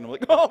driving, I'm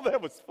like, oh, that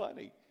was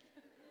funny.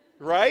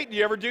 Right?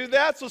 You ever do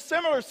that? So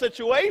similar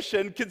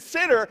situation,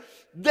 consider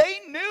they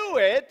knew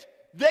it,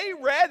 they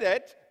read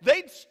it,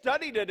 they'd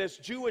studied it as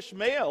Jewish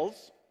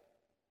males,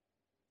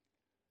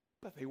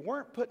 but they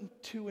weren't putting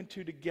two and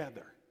two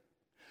together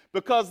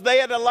because they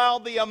had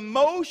allowed the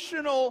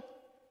emotional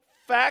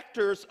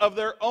factors of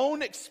their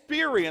own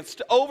experience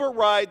to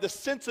override the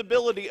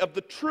sensibility of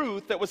the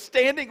truth that was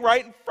standing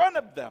right in front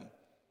of them.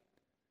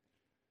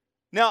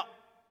 Now,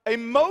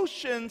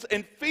 emotions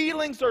and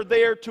feelings are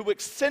there to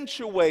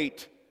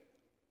accentuate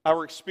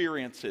our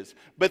experiences,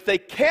 but they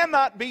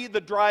cannot be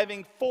the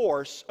driving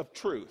force of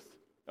truth.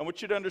 I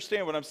want you to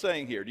understand what I'm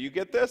saying here. Do you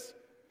get this?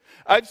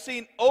 I've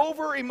seen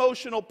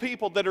over-emotional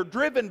people that are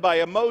driven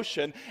by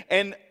emotion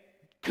and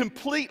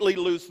completely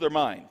lose their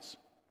minds.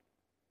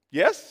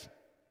 Yes?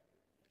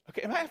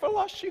 Okay, have I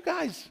lost you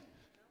guys?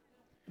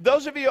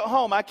 Those of you at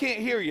home, I can't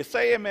hear you.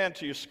 Say amen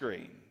to your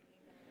screen.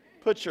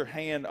 Put your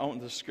hand on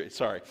the screen.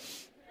 Sorry.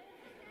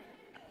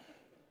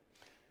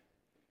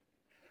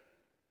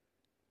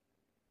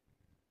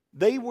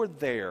 They were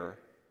there.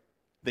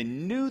 They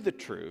knew the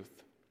truth,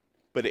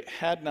 but it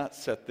had not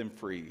set them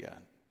free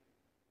yet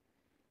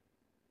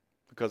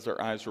because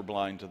their eyes were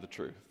blind to the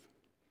truth.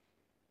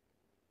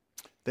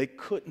 They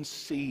couldn't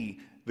see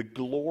the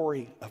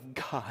glory of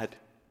God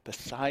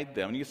beside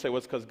them. And you say, well,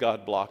 it's because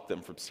God blocked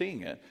them from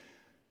seeing it.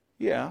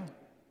 Yeah.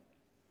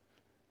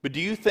 But do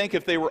you think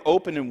if they were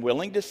open and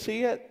willing to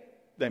see it,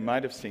 they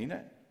might have seen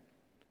it?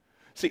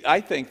 See,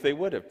 I think they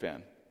would have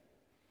been.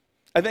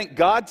 I think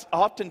God's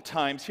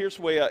oftentimes, here's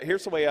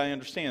the way I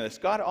understand this.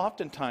 God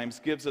oftentimes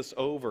gives us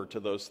over to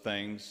those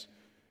things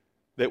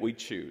that we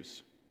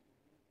choose.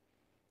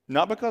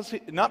 Not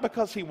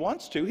because He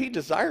wants to. He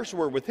desires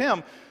we're with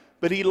Him,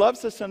 but He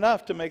loves us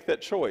enough to make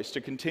that choice,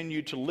 to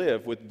continue to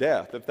live with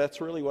death, if that's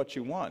really what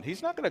you want.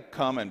 He's not going to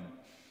come and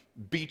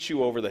beat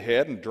you over the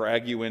head and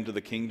drag you into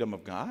the kingdom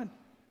of God.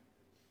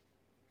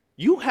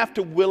 You have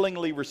to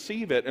willingly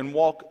receive it and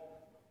walk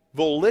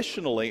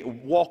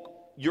volitionally, walk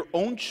your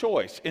own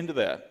choice into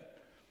that.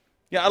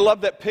 Yeah, I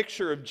love that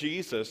picture of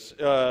Jesus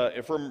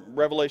from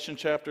Revelation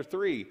chapter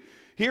 3.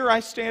 Here I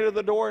stand at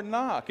the door and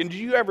knock. And do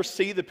you ever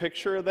see the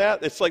picture of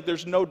that? It's like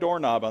there's no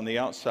doorknob on the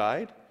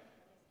outside,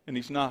 and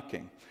He's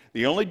knocking.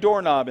 The only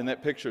doorknob in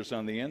that picture is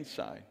on the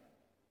inside.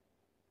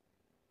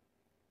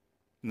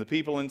 And the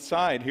people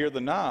inside hear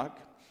the knock.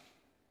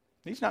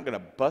 He's not going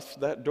to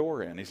bust that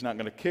door in. He's not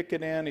going to kick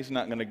it in. He's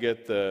not going to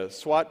get the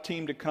SWAT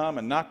team to come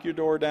and knock your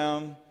door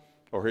down,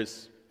 or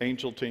His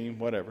angel team,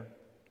 whatever.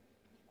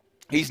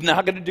 He's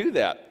not going to do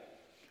that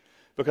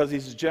because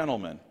He's a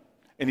gentleman,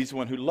 and He's the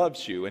one who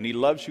loves you, and He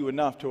loves you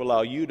enough to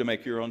allow you to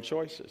make your own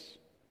choices.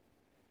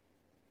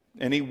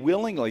 And He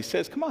willingly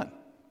says, come on,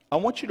 I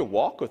want you to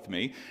walk with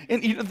me.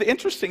 And the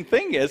interesting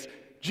thing is,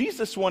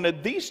 Jesus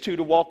wanted these two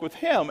to walk with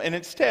Him, and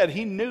instead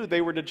He knew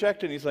they were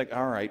dejected, and He's like,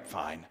 all right,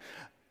 fine.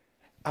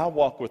 I'll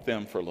walk with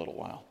them for a little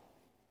while.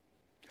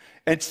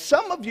 And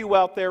some of you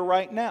out there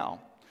right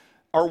now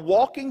are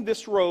walking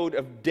this road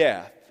of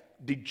death,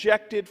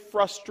 dejected,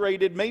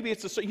 frustrated. Maybe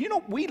it's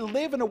we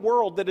live in a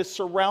world that is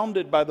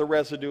surrounded by the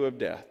residue of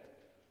death.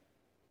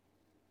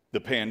 The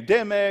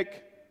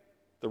pandemic,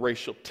 the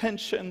racial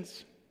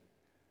tensions,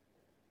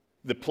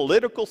 the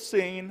political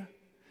scene,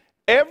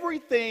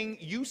 everything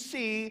you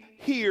see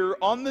here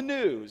on the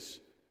news,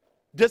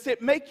 does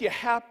it make you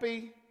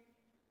happy?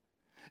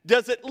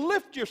 Does it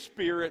lift your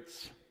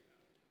spirits?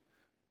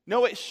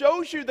 No, it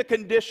shows you the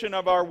condition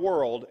of our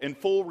world in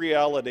full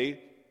reality,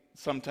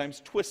 sometimes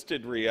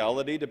twisted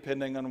reality,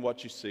 depending on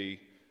what you see.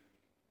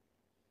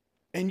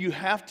 And you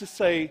have to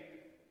say,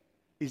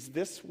 is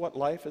this what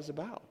life is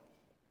about?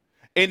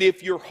 And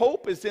if your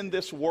hope is in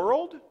this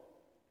world,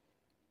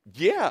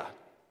 yeah,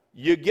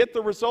 you get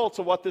the results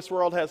of what this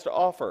world has to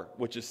offer,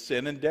 which is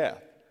sin and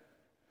death.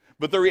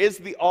 But there is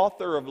the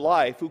author of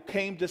life who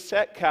came to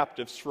set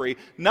captives free,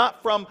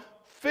 not from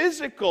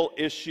physical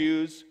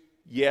issues,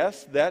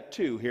 yes, that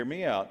too, hear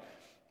me out,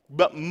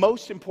 but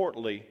most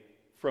importantly,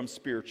 from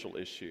spiritual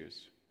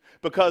issues.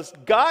 Because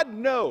God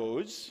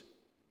knows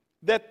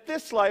that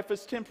this life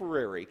is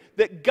temporary,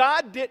 that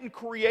God didn't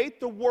create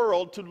the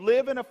world to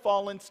live in a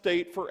fallen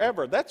state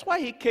forever. That's why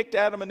He kicked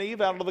Adam and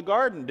Eve out of the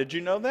garden. Did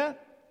you know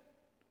that?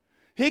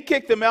 He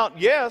kicked them out.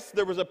 Yes,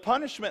 there was a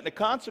punishment and a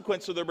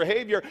consequence of their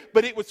behavior,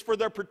 but it was for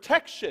their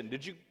protection.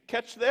 Did you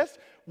catch this?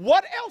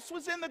 What else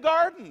was in the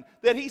garden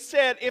that He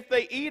said if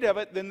they eat of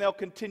it, then they'll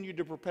continue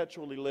to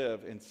perpetually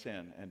live in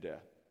sin and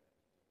death?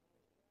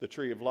 The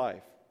tree of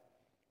life.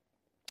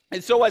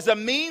 And so as a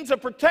means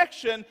of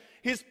protection,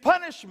 His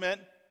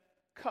punishment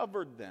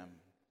covered them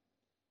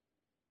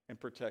and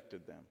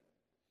protected them.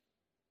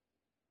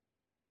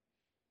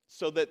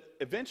 So that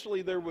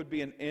eventually there would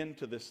be an end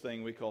to this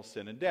thing we call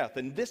sin and death.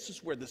 And this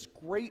is where this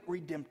great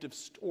redemptive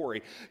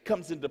story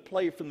comes into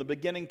play from the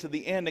beginning to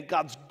the end. And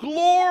God's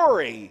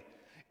glory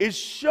is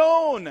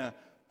shown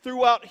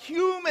throughout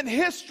human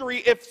history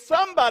if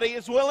somebody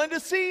is willing to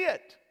see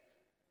it.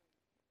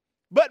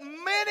 But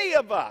many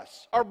of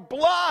us are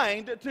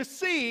blind to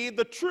see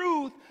the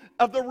truth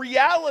of the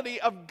reality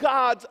of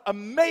God's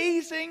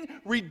amazing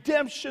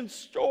redemption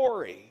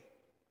story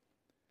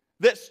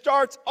that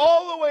starts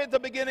all the way at the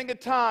beginning of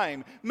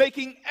time,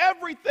 making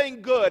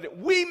everything good.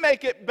 We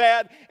make it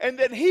bad, and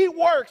then He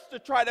works to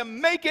try to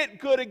make it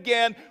good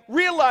again,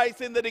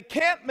 realizing that He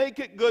can't make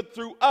it good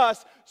through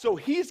us, so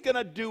He's going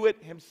to do it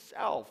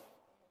Himself.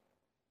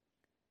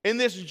 And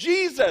this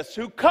Jesus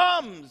who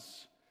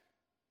comes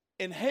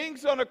and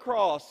hangs on a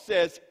cross,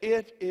 says,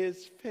 "It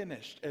is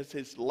finished," as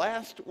his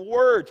last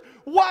words.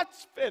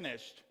 What's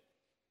finished?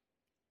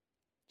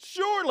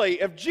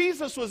 Surely, if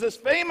Jesus was as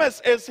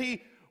famous as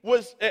he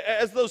was,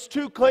 as those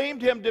two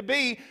claimed him to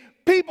be,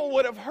 people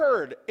would have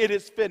heard, "It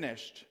is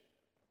finished."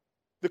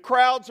 The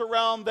crowds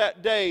around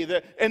that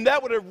day, and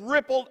that would have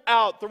rippled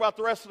out throughout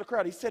the rest of the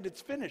crowd. He said,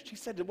 "It's finished." He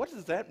said, "What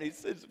does that mean?" He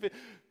said,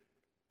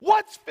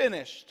 "What's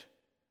finished?"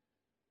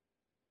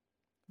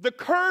 The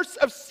curse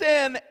of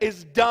sin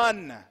is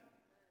done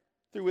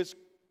through his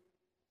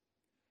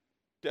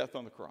death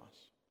on the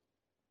cross.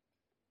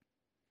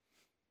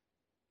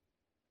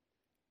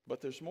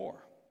 But there's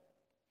more.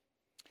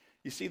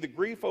 You see, the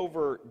grief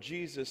over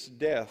Jesus'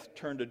 death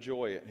turned to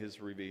joy at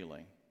his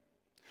revealing.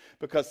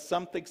 Because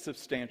something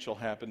substantial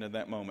happened in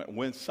that moment.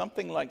 When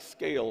something like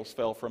scales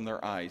fell from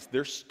their eyes,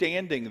 they're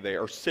standing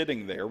there, or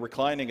sitting there,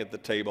 reclining at the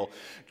table.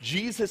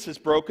 Jesus has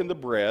broken the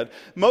bread.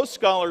 Most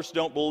scholars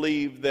don't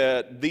believe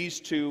that these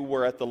two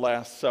were at the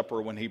Last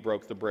Supper when he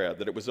broke the bread,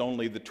 that it was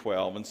only the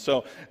 12. And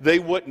so they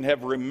wouldn't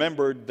have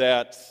remembered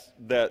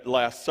that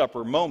Last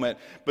Supper moment.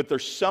 But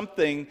there's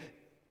something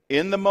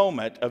in the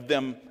moment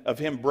of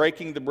him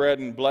breaking the bread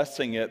and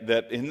blessing it,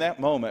 that in that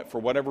moment, for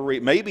whatever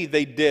reason, maybe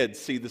they did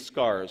see the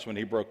scars when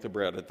he broke the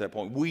bread at that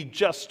point. We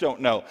just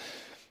don't know.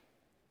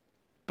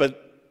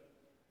 But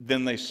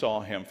then they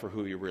saw him for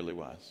who he really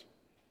was.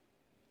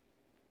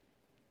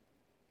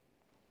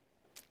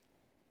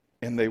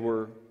 And they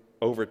were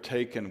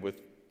overtaken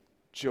with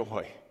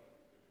joy.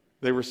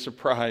 They were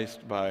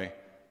surprised by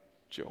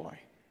joy.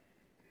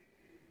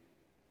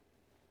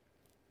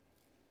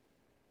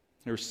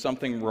 There's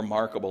something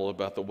remarkable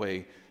about the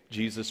way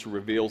Jesus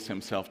reveals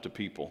himself to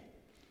people.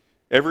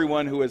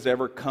 Everyone who has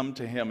ever come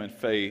to him in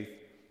faith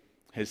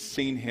has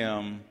seen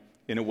him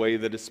in a way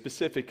that is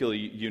specifically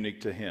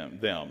unique to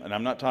them. And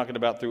I'm not talking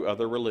about through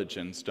other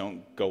religions.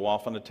 Don't go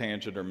off on a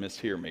tangent or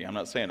mishear me. I'm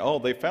not saying,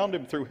 they found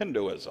him through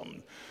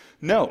Hinduism.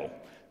 No.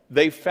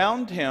 They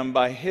found him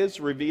by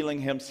his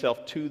revealing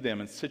himself to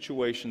them in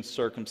situations,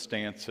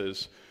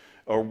 circumstances,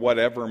 or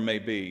whatever may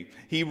be.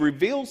 He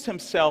reveals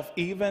himself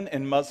even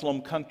in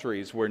Muslim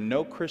countries where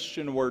no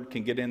Christian word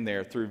can get in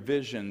there, through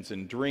visions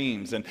and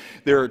dreams. And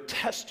there are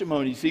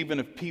testimonies even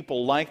of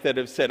people like that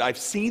have said, "I've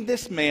seen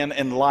this man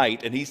in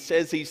light, and he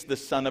says he's the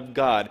Son of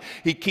God.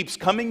 He keeps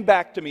coming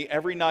back to me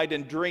every night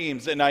in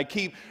dreams, and I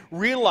keep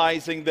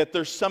realizing that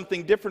there's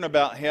something different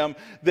about him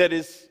that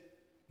is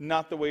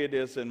not the way it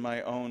is in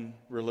my own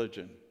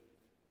religion."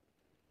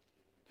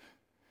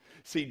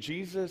 See,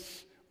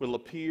 Jesus will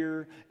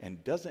appear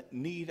and doesn't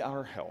need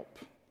our help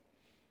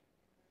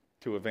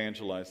to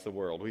evangelize the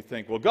world. We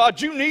think, "Well, God,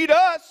 you need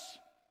us.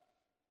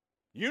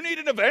 You need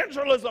an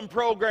evangelism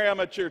program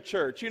at your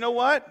church." You know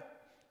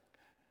what?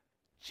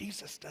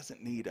 Jesus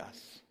doesn't need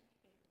us.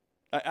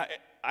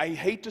 I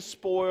hate to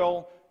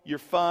spoil your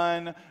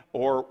fun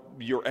or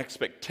your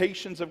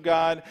expectations of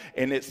God,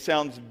 and it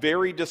sounds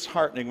very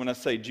disheartening when I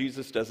say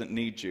Jesus doesn't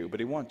need you,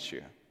 but he wants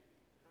you.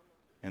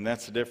 And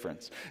that's the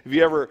difference. If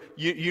you ever,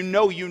 you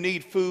know you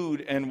need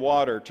food and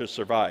water to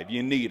survive.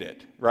 You need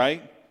it,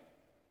 right?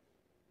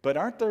 But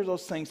aren't there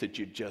those things that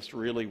you just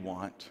really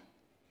want?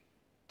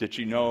 That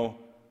you know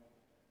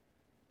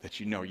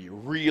you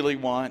really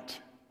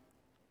want?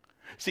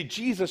 See,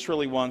 Jesus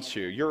really wants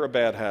you. You're a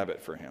bad habit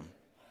for him.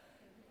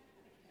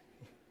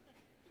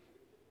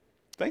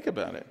 Think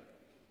about it.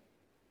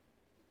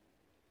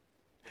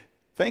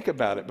 Think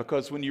about it,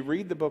 because when you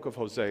read the book of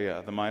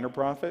Hosea, the minor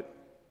prophet,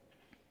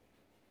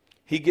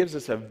 he gives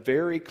us a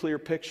very clear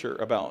picture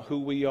about who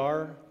we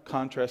are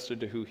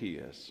contrasted to who he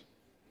is.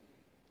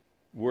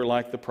 We're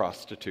like the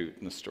prostitute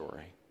in the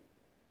story,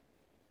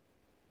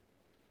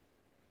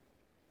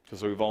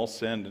 because we've all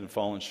sinned and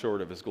fallen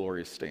short of his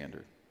glorious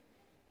standard.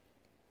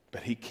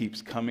 But he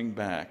keeps coming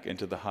back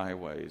into the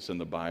highways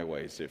and the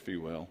byways, if you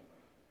will,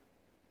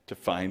 to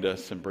find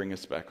us and bring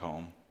us back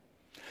home.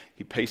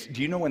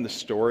 Do you know in the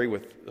story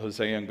with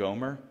Hosea and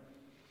Gomer,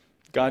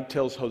 God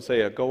tells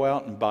Hosea, "Go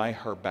out and buy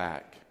her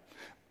back."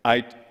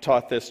 I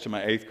taught this to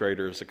my 8th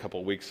graders a couple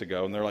of weeks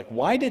ago, and they're like,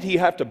 "Why did he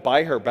have to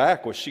buy her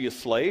back? Was she a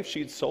slave?"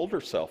 She'd sold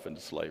herself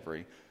into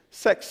slavery.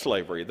 Sex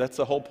slavery, that's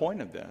the whole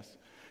point of this.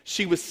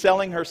 She was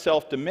selling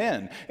herself to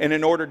men, and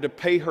in order to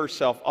pay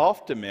herself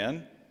off to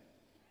men,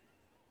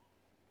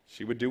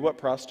 she would do what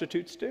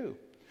prostitutes do.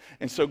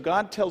 And so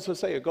God tells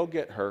Hosea, "Go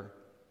get her,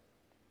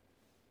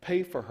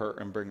 pay for her,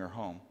 and bring her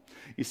home."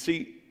 You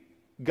see,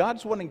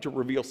 God's wanting to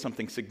reveal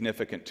something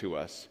significant to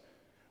us.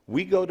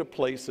 We go to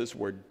places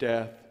where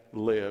death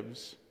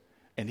lives,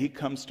 and he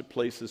comes to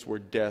places where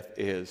death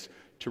is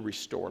to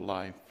restore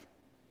life.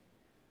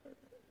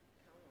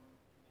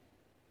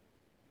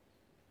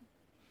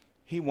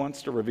 He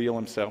wants to reveal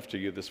himself to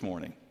you this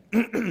morning.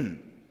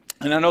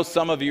 And I know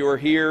some of you are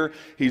here,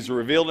 he's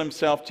revealed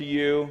himself to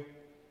you,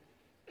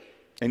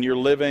 and you're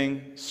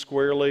living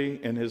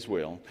squarely in his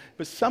will.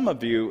 But some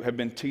of you have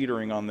been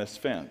teetering on this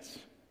fence.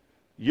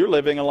 You're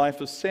living a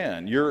life of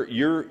sin. You're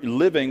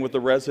living with the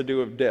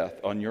residue of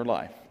death on your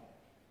life.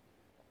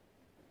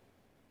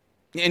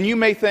 And you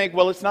may think,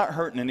 "Well, it's not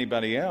hurting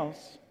anybody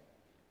else."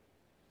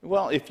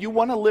 Well, if you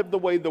want to live the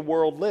way the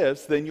world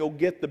lives, then you'll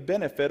get the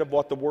benefit of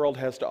what the world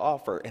has to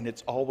offer, and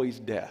it's always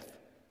death.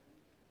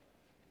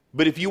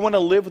 But if you want to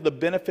live with the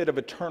benefit of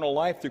eternal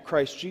life through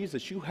Christ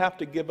Jesus, you have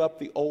to give up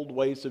the old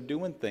ways of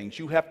doing things.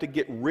 You have to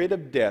get rid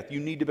of death.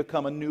 You need to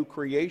become a new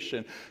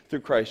creation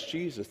through Christ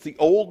Jesus. The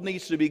old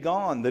needs to be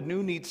gone. The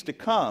new needs to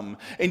come.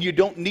 And you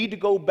don't need to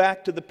go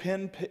back to the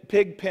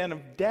pig pen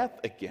of death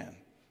again.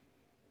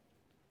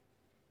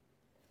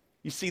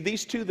 You see,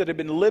 these two that have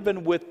been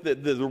living with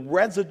the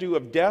residue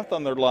of death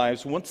on their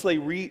lives, once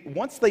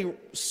they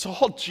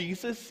saw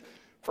Jesus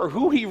for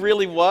who he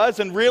really was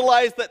and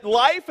realized that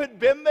life had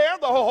been there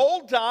the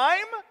whole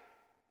time,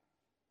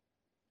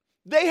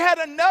 they had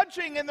a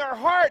nudging in their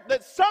heart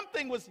that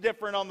something was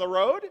different on the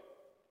road.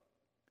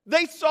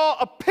 They saw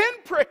a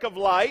pinprick of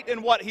light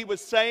in what he was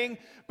saying,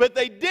 but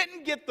they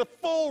didn't get the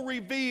full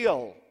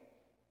reveal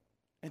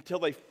until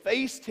they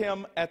faced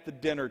him at the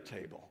dinner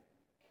table.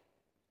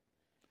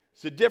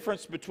 It's the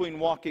difference between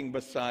walking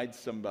beside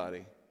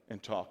somebody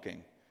and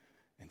talking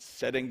and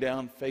sitting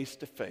down face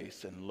to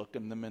face and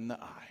looking them in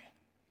the eye.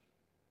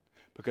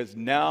 Because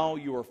now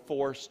you are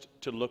forced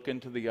to look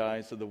into the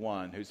eyes of the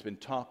one who's been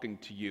talking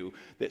to you,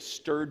 that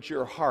stirred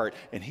your heart,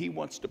 and he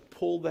wants to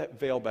pull that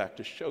veil back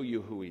to show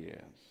you who he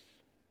is.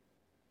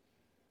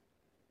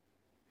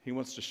 He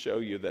wants to show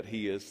you that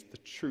he is the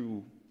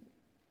true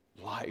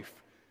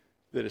life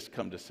that has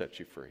come to set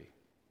you free.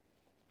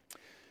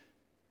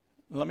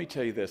 Let me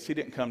tell you this, he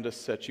didn't come to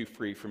set you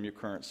free from your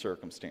current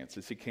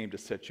circumstances. He came to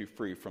set you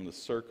free from the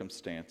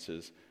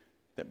circumstances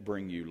that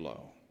bring you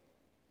low.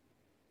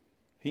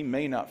 He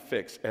may not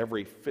fix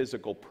every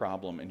physical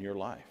problem in your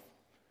life.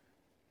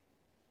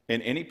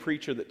 And any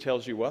preacher that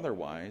tells you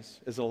otherwise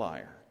is a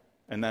liar.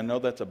 And I know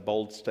that's a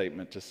bold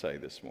statement to say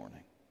this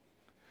morning.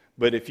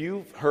 But if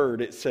you've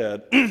heard it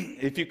said,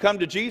 if you come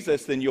to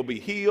Jesus, then you'll be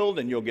healed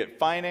and you'll get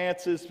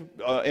finances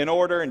in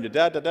order and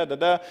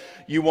da-da-da-da-da.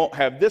 You won't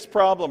have this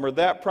problem or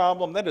that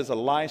problem. That is a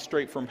lie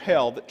straight from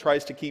hell that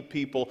tries to keep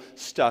people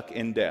stuck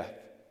in death.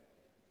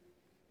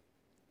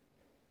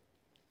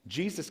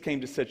 Jesus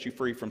came to set you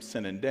free from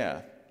sin and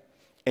death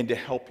and to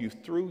help you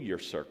through your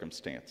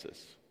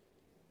circumstances.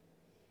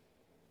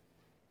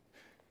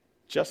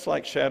 Just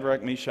like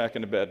Shadrach, Meshach,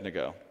 and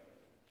Abednego,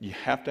 you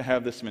have to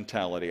have this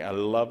mentality. I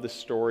love this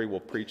story. We'll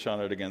preach on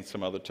it again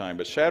some other time.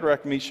 But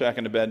Shadrach, Meshach,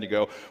 and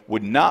Abednego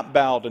would not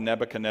bow to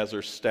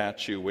Nebuchadnezzar's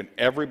statue when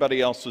everybody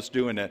else was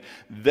doing it.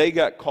 They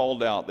got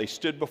called out. They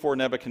stood before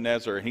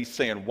Nebuchadnezzar, and he's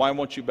saying, "Why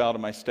won't you bow to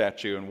my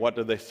statue?" And what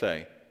do they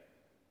say?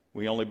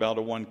 "We only bow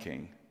to one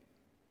king,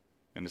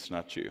 and it's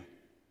not you."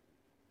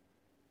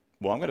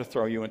 Well, I'm going to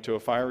throw you into a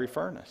fiery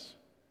furnace.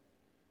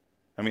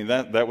 I mean,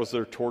 that was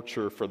their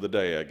torture for the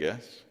day, I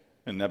guess,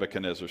 in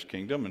Nebuchadnezzar's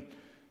kingdom. And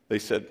they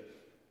said,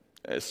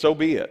 "So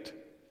be it.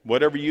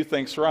 Whatever you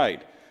think's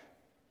right.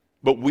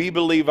 But we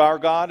believe our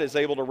God is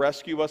able to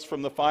rescue us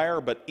from the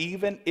fire. But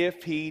even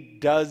if he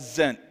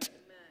doesn't,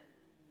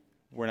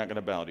 we're not going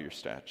to bow to your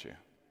statue."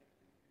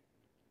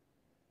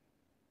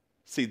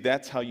 See,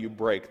 that's how you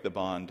break the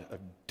bond of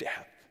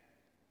death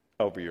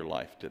over your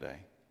life today.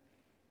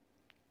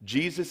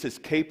 Jesus is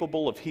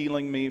capable of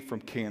healing me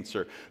from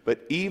cancer,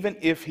 but even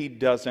if he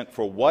doesn't,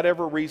 for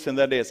whatever reason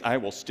that is, I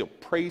will still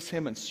praise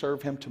him and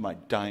serve him to my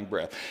dying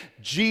breath.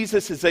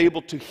 Jesus is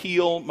able to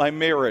heal my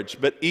marriage,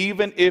 but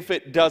even if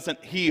it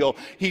doesn't heal,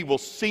 he will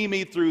see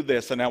me through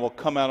this, and I will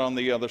come out on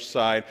the other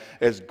side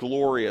as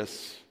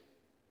glorious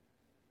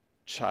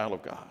child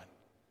of God.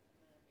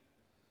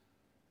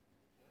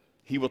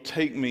 He will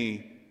take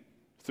me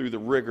through the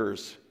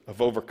rigors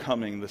of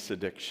overcoming this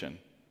addiction.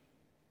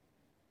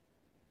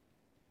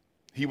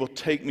 He will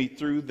take me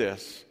through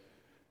this,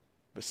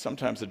 but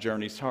sometimes the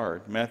journey's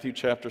hard. Matthew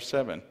chapter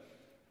 7.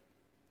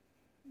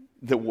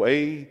 The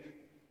way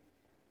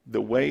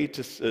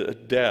to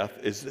death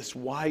is this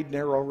wide,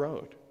 narrow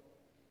road.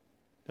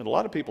 And a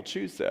lot of people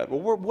choose that.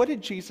 Well, what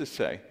did Jesus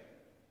say?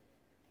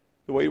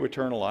 The way to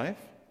eternal life?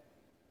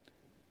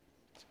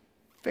 It's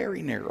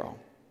very narrow.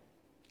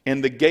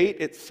 And the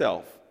gate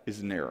itself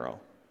is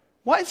narrow.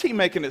 Why is he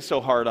making it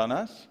so hard on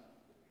us?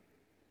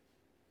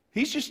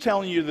 He's just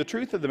telling you the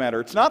truth of the matter.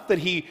 It's not that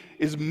he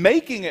is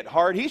making it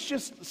hard. He's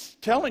just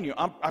telling you,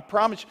 I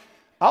promise you,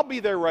 I'll be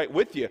there right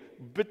with you.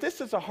 But this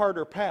is a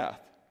harder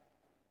path.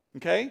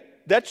 Okay?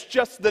 That's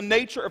just the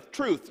nature of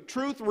truth.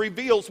 Truth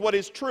reveals what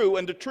is true.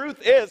 And the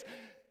truth is,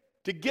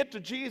 to get to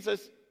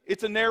Jesus,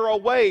 it's a narrow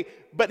way.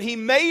 But he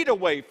made a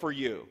way for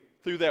you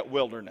through that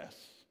wilderness.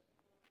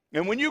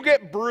 And when you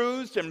get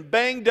bruised and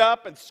banged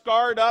up and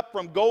scarred up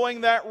from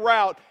going that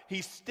route,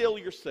 he's still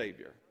your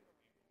Savior.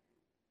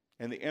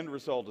 And the end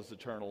result is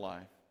eternal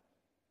life,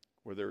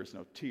 where there is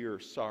no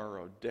tear,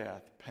 sorrow,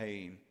 death,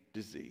 pain,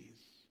 disease.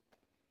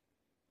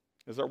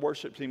 As our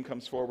worship team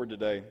comes forward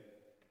today,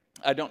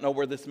 I don't know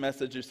where this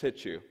message has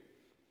hit you.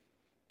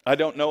 I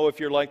don't know if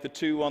you're like the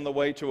two on the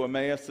way to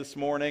Emmaus this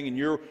morning and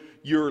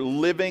you're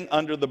living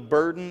under the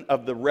burden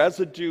of the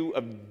residue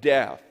of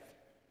death.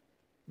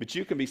 But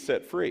you can be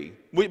set free.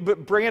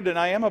 But Brandon,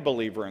 I am a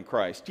believer in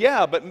Christ.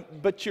 Yeah,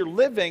 but you're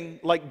living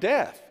like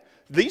death.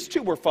 These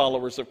two were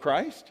followers of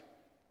Christ.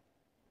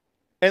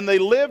 and they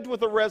lived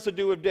with a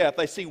residue of death.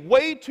 I see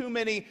way too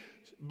many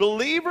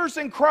believers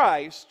in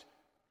Christ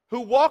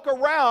who walk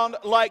around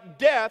like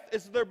death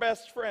is their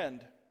best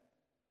friend.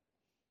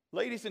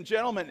 Ladies and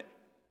gentlemen,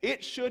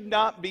 it should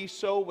not be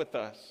so with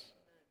us.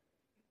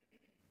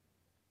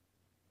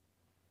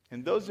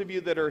 And those of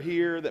you that are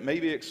here that may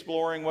be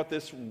exploring what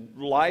this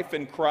life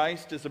in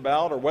Christ is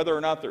about, or whether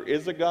or not there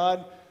is a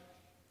God,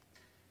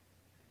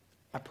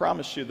 I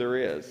promise you there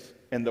is.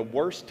 And the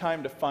worst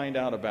time to find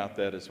out about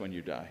that is when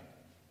you die.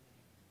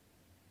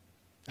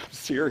 I'm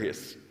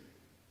serious.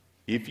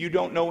 If you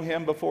don't know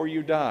Him before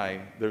you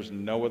die, there's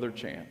no other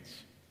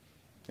chance.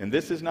 And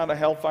this is not a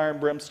hellfire and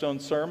brimstone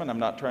sermon. I'm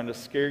not trying to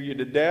scare you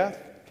to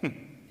death.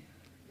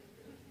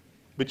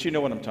 But you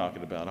know what I'm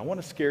talking about. I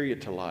want to scare you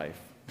to life.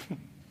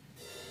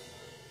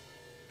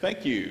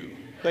 Thank you.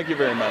 Thank you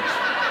very much.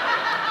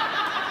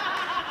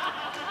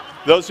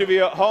 Those of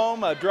you at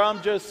home, a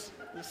drum just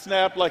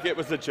snapped like it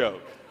was a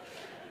joke.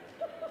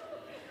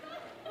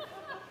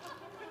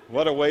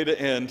 What a way to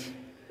end.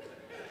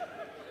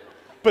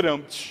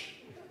 Ba-dum.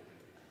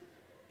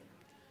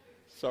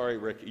 Sorry,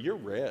 Ricky, you're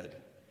red.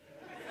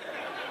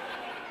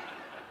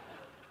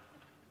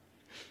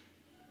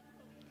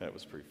 That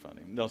was pretty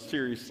funny. No,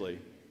 seriously,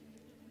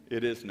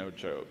 it is no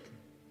joke.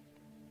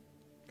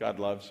 God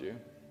loves you.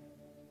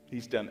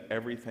 He's done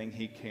everything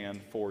He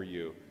can for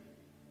you,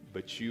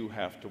 but you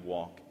have to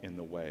walk in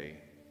the way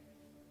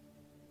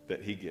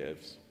that He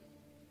gives.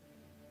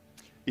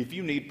 If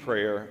you need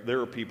prayer, there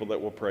are people that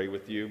will pray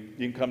with you.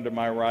 You can come to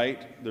my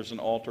right. There's an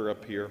altar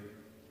up here.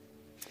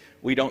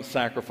 We don't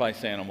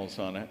sacrifice animals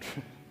on it.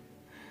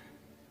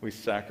 We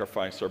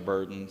sacrifice our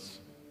burdens.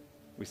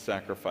 We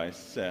sacrifice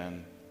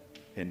sin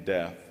and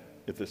death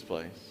at this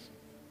place.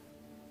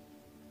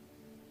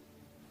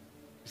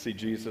 See,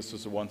 Jesus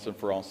was a once and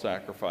for all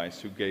sacrifice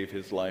who gave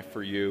His life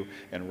for you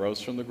and rose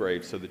from the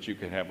grave so that you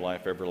could have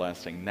life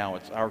everlasting. Now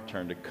it's our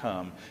turn to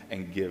come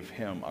and give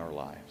Him our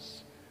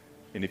lives.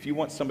 And if you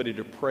want somebody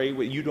to pray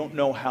with you, don't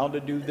know how to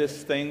do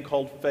this thing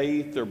called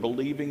faith or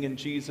believing in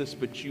Jesus,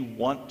 but you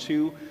want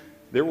to,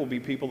 there will be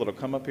people that will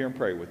come up here and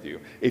pray with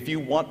you. If you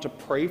want to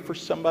pray for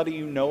somebody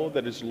you know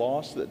that is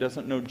lost, that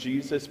doesn't know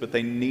Jesus, but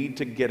they need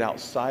to get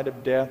outside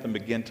of death and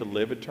begin to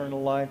live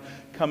eternal life,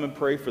 come and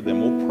pray for them.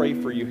 We'll pray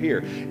for you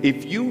here.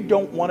 If you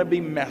don't want to be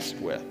messed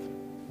with,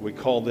 we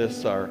call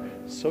this our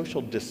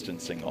social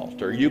distancing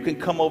altar. You can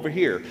come over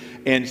here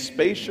and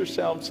space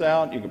yourselves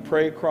out. You can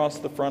pray across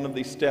the front of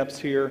these steps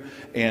here,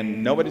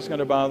 and nobody's going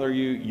to bother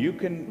you. You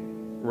can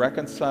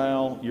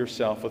reconcile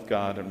yourself with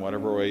God in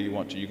whatever way you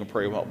want to. You can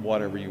pray about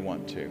whatever you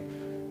want to.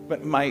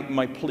 But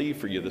my plea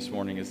for you this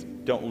morning is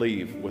don't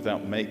leave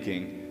without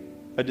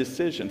making a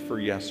decision for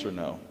yes or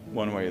no,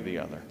 one way or the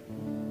other.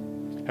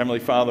 Heavenly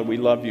Father, we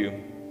love you.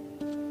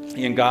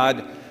 And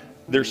God,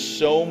 there's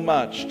so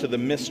much to the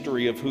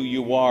mystery of who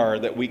you are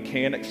that we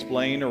can't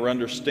explain or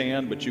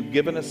understand, but you've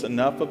given us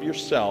enough of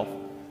yourself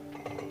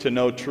to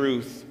know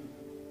truth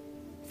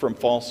from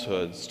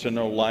falsehoods, to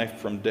know life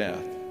from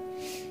death.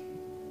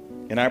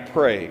 And I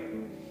pray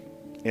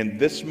in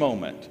this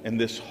moment, in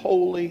this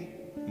holy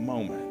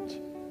moment,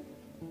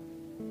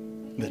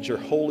 that your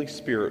Holy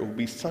Spirit will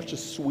be such a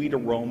sweet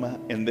aroma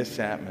in this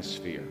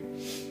atmosphere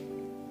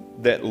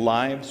that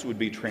lives would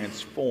be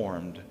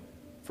transformed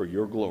for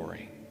your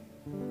glory.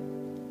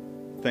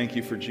 Thank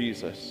you for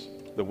Jesus,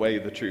 the way,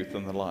 the truth,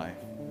 and the life.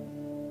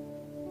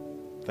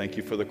 Thank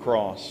you for the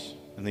cross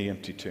and the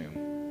empty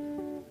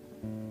tomb.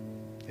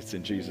 It's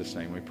in Jesus'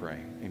 name we pray.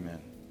 Amen.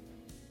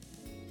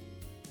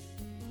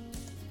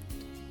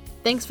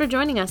 Thanks for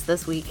joining us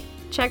this week.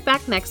 Check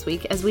back next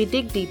week as we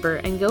dig deeper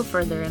and go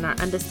further in our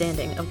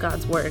understanding of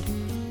God's Word.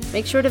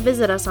 Make sure to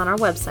visit us on our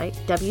website,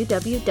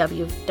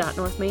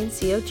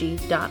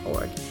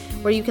 www.northmaincog.org,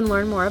 where you can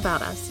learn more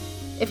about us.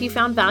 If you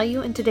found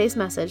value in today's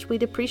message,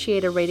 we'd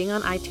appreciate a rating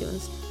on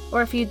iTunes,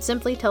 or if you'd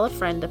simply tell a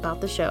friend about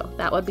the show,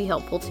 that would be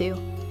helpful too.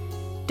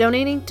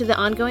 Donating to the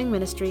ongoing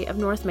ministry of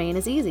North Main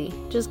is easy.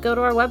 Just go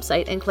to our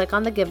website and click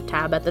on the Give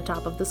tab at the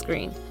top of the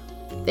screen.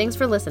 Thanks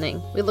for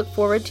listening. We look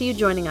forward to you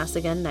joining us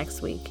again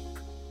next week.